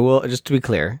Dead. I will, just to be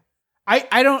clear.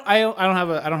 I don't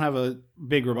have a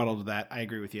big rebuttal to that. I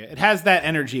agree with you. It has that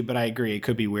energy, but I agree it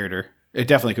could be weirder. It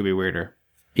definitely could be weirder.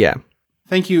 Yeah.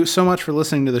 Thank you so much for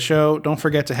listening to the show. Don't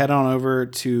forget to head on over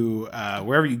to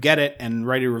wherever you get it and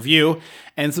write a review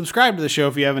and subscribe to the show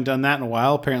if you haven't done that in a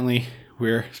while. Apparently,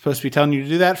 we're supposed to be telling you to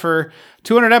do that for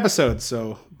 200 episodes,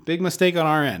 so big mistake on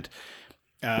our end.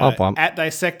 Womp womp. At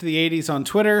Dissect the 80s on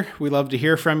Twitter, we love to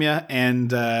hear from you, and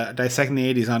Dissecting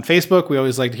the 80s on Facebook. We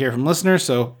always like to hear from listeners,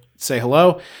 so say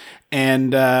hello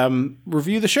and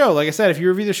review the show. Like I said, if you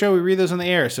review the show, we read those on the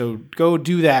air, so go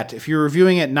do that. If you're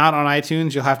reviewing it not on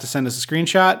iTunes, you'll have to send us a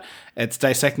screenshot. It's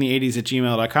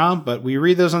dissectingthe80s@gmail.com, but we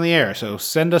read those on the air, so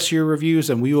send us your reviews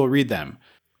and we will read them.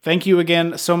 Thank you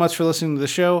again so much for listening to the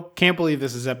show. Can't believe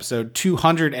this is episode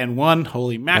 201.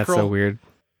 Holy mackerel. That's so weird.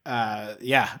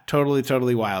 Yeah,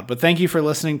 totally wild. But thank you for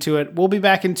listening to it. We'll be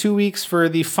back in 2 weeks for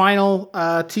the final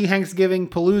Thanksgiving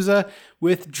Palooza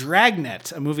with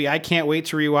Dragnet, a movie I can't wait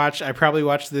to rewatch. I probably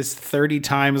watched this 30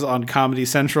 times on Comedy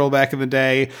Central back in the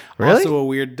day. Really? Also a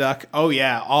Weird Duck. Oh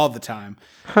yeah, all the time.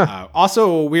 Also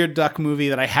a Weird Duck movie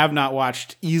that I have not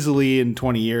watched easily in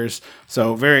 20 years.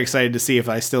 So very excited to see if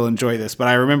I still enjoy this. But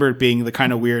I remember it being the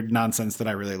kind of weird nonsense that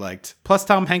I really liked. Plus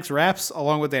Tom Hanks raps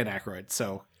along with Dan Aykroyd.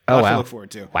 So a lot to look forward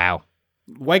to. Wow.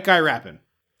 White guy rapping.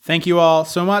 Thank you all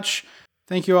so much.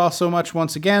 Thank you all so much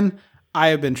once again. I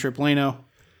have been Trip Lano.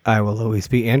 I will always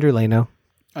be Andrew Lano.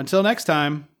 Until next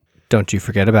time. Don't you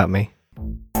forget about me.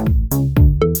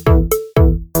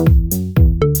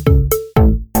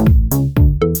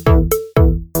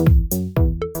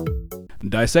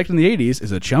 Dissecting the 80s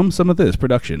is a Chum Some of This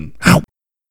production.